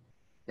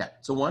 Yeah,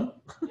 so 1?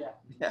 Yeah.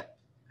 Yeah.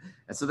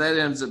 And so that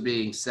ends up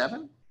being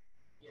 7.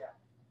 Yeah.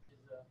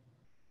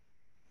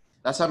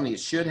 That's how many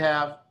it should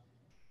have.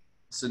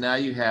 So now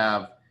you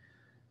have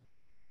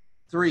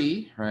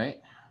 3, right?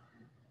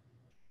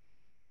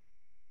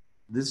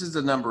 This is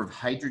the number of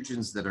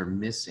hydrogens that are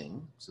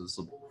missing. So this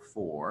will be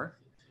 4.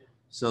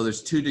 So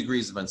there's 2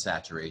 degrees of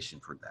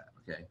unsaturation for that,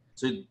 okay?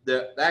 So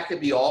that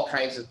could be all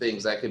kinds of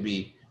things. That could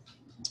be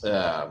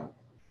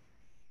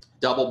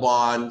double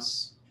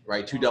bonds,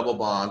 right? 2 double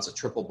bonds, a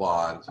triple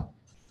bond,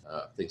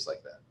 things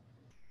like that.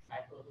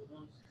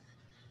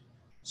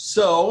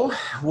 So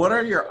what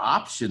are your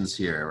options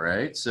here,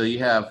 right? So you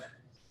have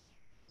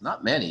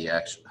not many,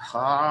 actually.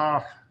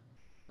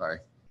 Sorry.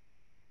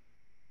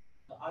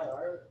 The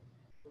IR,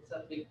 what's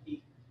that big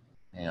peak?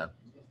 Hang on.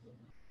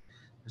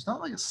 There's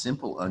not like a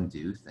simple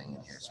undo thing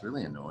in here. It's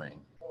really annoying.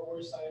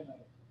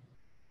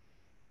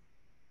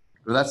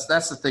 Well,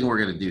 that's the thing we're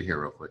going to do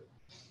here real quick.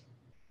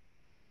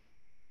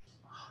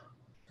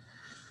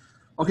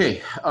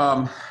 Okay.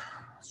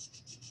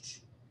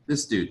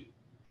 This dude.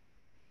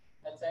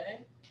 That's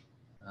it?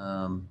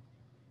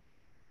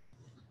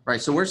 Right,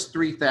 so where's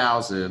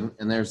 3,000?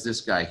 And there's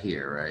this guy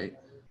here, right?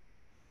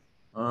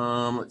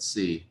 Let's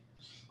see.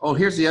 Oh,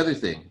 here's the other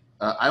thing.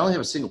 I only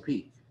have a single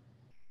peak.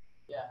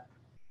 Yeah.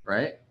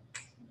 Right?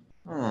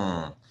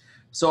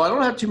 So I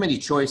don't have too many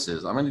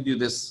choices. I'm going to do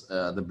this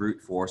the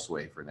brute force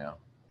way for now.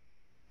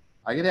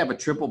 I could have a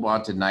triple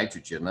bond to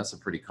nitrogen. That's a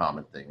pretty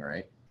common thing,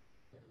 right?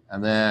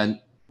 And then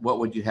what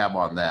would you have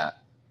on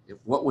that?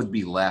 What would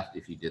be left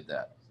if you did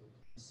that?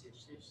 A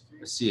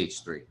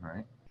CH3,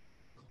 right?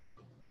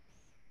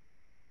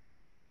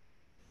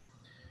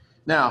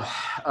 Now,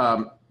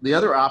 the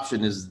other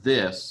option is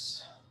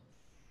this.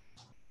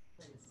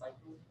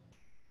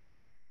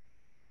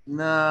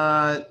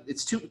 Nah,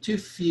 it's too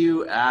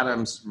few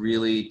atoms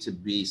really to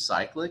be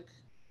cyclic.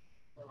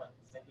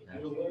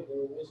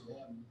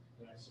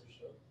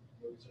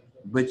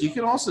 But you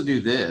can also do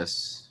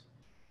this.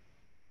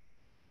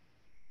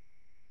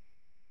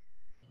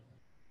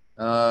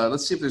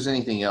 Let's see if there's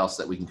anything else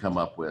that we can come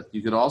up with.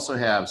 You could also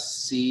have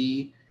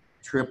C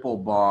triple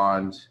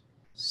bond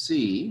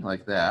C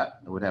like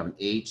that. It would have an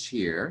H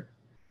here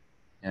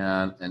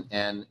and an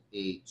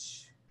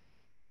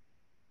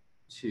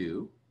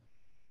NH2.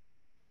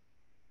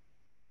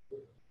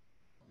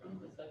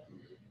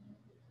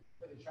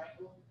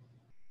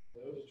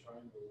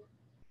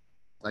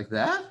 Like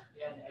that?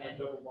 Yeah, and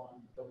Double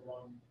bond,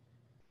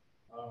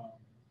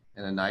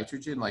 And a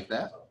nitrogen like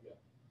that?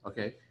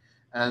 Okay.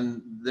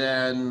 And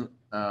then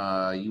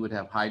you would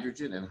have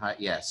hydrogen and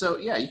yeah. So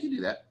yeah, you can do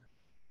that.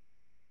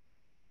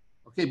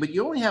 Okay, but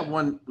you only have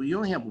one. You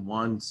only have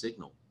one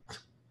signal.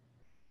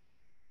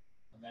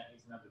 And that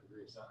needs another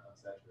degree of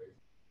unsaturation.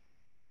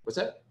 What's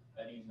that?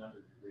 That needs another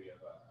degree of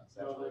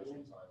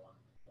unsaturation.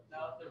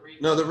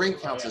 No, the ring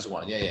counts as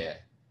one. Yeah.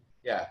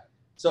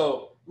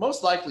 So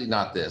most likely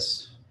not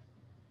this,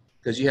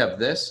 because you have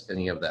this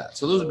and you have that.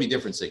 So those would be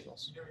different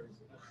signals,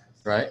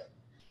 right?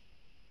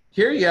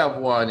 Here you have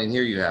one, and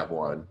here you have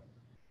one,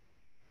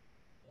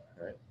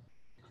 right?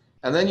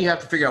 And then you have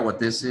to figure out what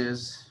this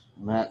is.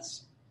 And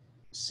that's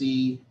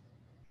C.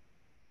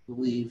 I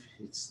believe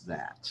it's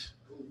that.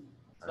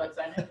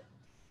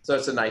 So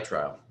it's a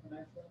nitrile.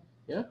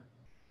 Yeah.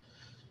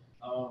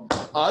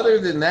 Other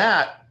than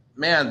that,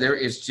 man, there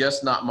is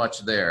just not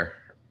much there.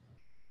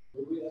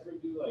 Would we ever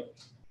do like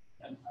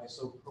an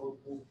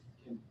isopropyl?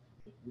 Can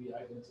we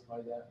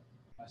identify that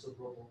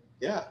isopropyl?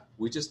 Yeah,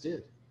 we just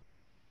did.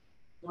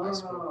 No.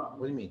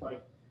 What do you mean?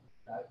 Like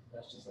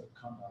that's just a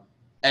compound.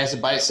 As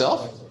it by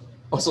itself?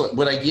 Also,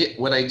 would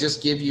I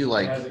just give you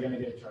like? How's it gonna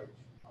get charged?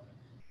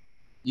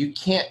 You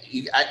can't.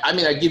 I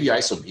mean, I give you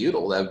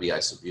isobutyl. That would be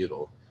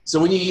isobutyl. So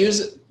when you use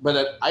it, but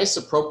an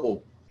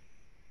isopropyl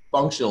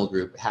functional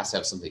group has to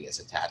have something it's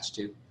attached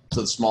to.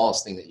 So the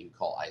smallest thing that you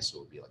call iso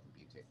would be like a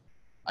butane,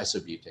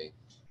 isobutane.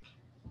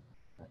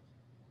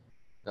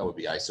 That would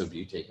be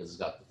isobutane because it's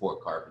got the 4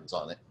 carbons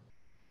on it.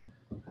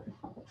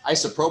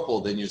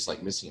 Isopropyl, then you're just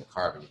like missing a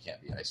carbon. You can't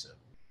be iso.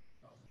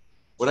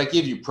 Would I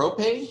give you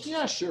propane?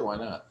 Yeah, sure. Why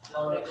not?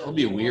 That'll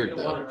be weird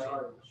though. What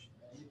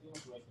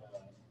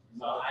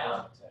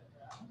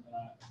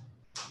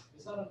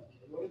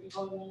do you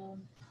call it?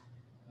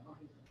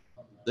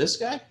 This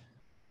guy?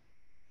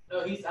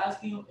 No, he's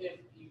asking if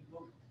you.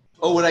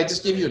 Oh, would I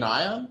just give you an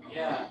ion?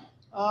 Yeah.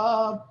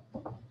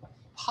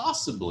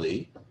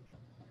 Possibly.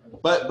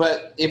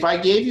 But if I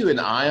gave you an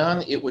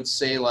ion, it would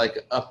say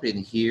like up in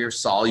here,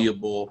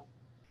 soluble.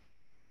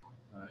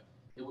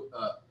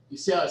 You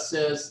see how it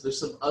says there's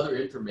some other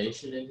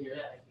information in here?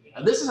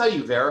 And this is how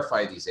you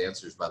verify these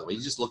answers, by the way.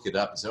 You just look it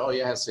up and say, oh,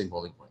 yeah, it has the same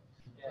boiling point.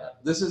 Yeah.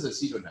 This is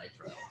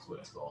acetonitrile, is what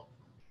it's called.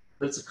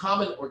 But it's a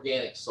common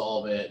organic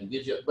solvent. And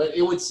gives you, but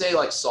it would say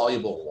like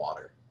soluble in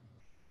water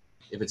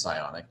if it's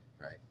ionic,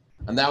 right?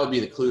 And that would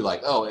be the clue,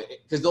 like, oh,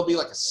 because there'll be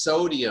like a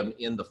sodium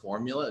in the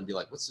formula and be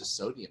like, what's this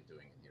sodium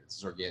doing in here? This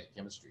is organic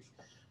chemistry.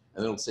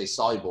 And it'll say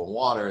soluble in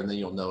water, and then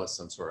you'll know it's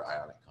some sort of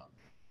ionic compound.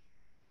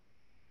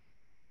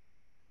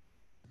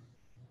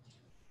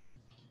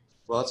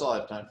 Well, that's all I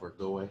have time for.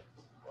 Go away.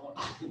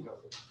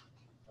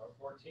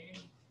 14.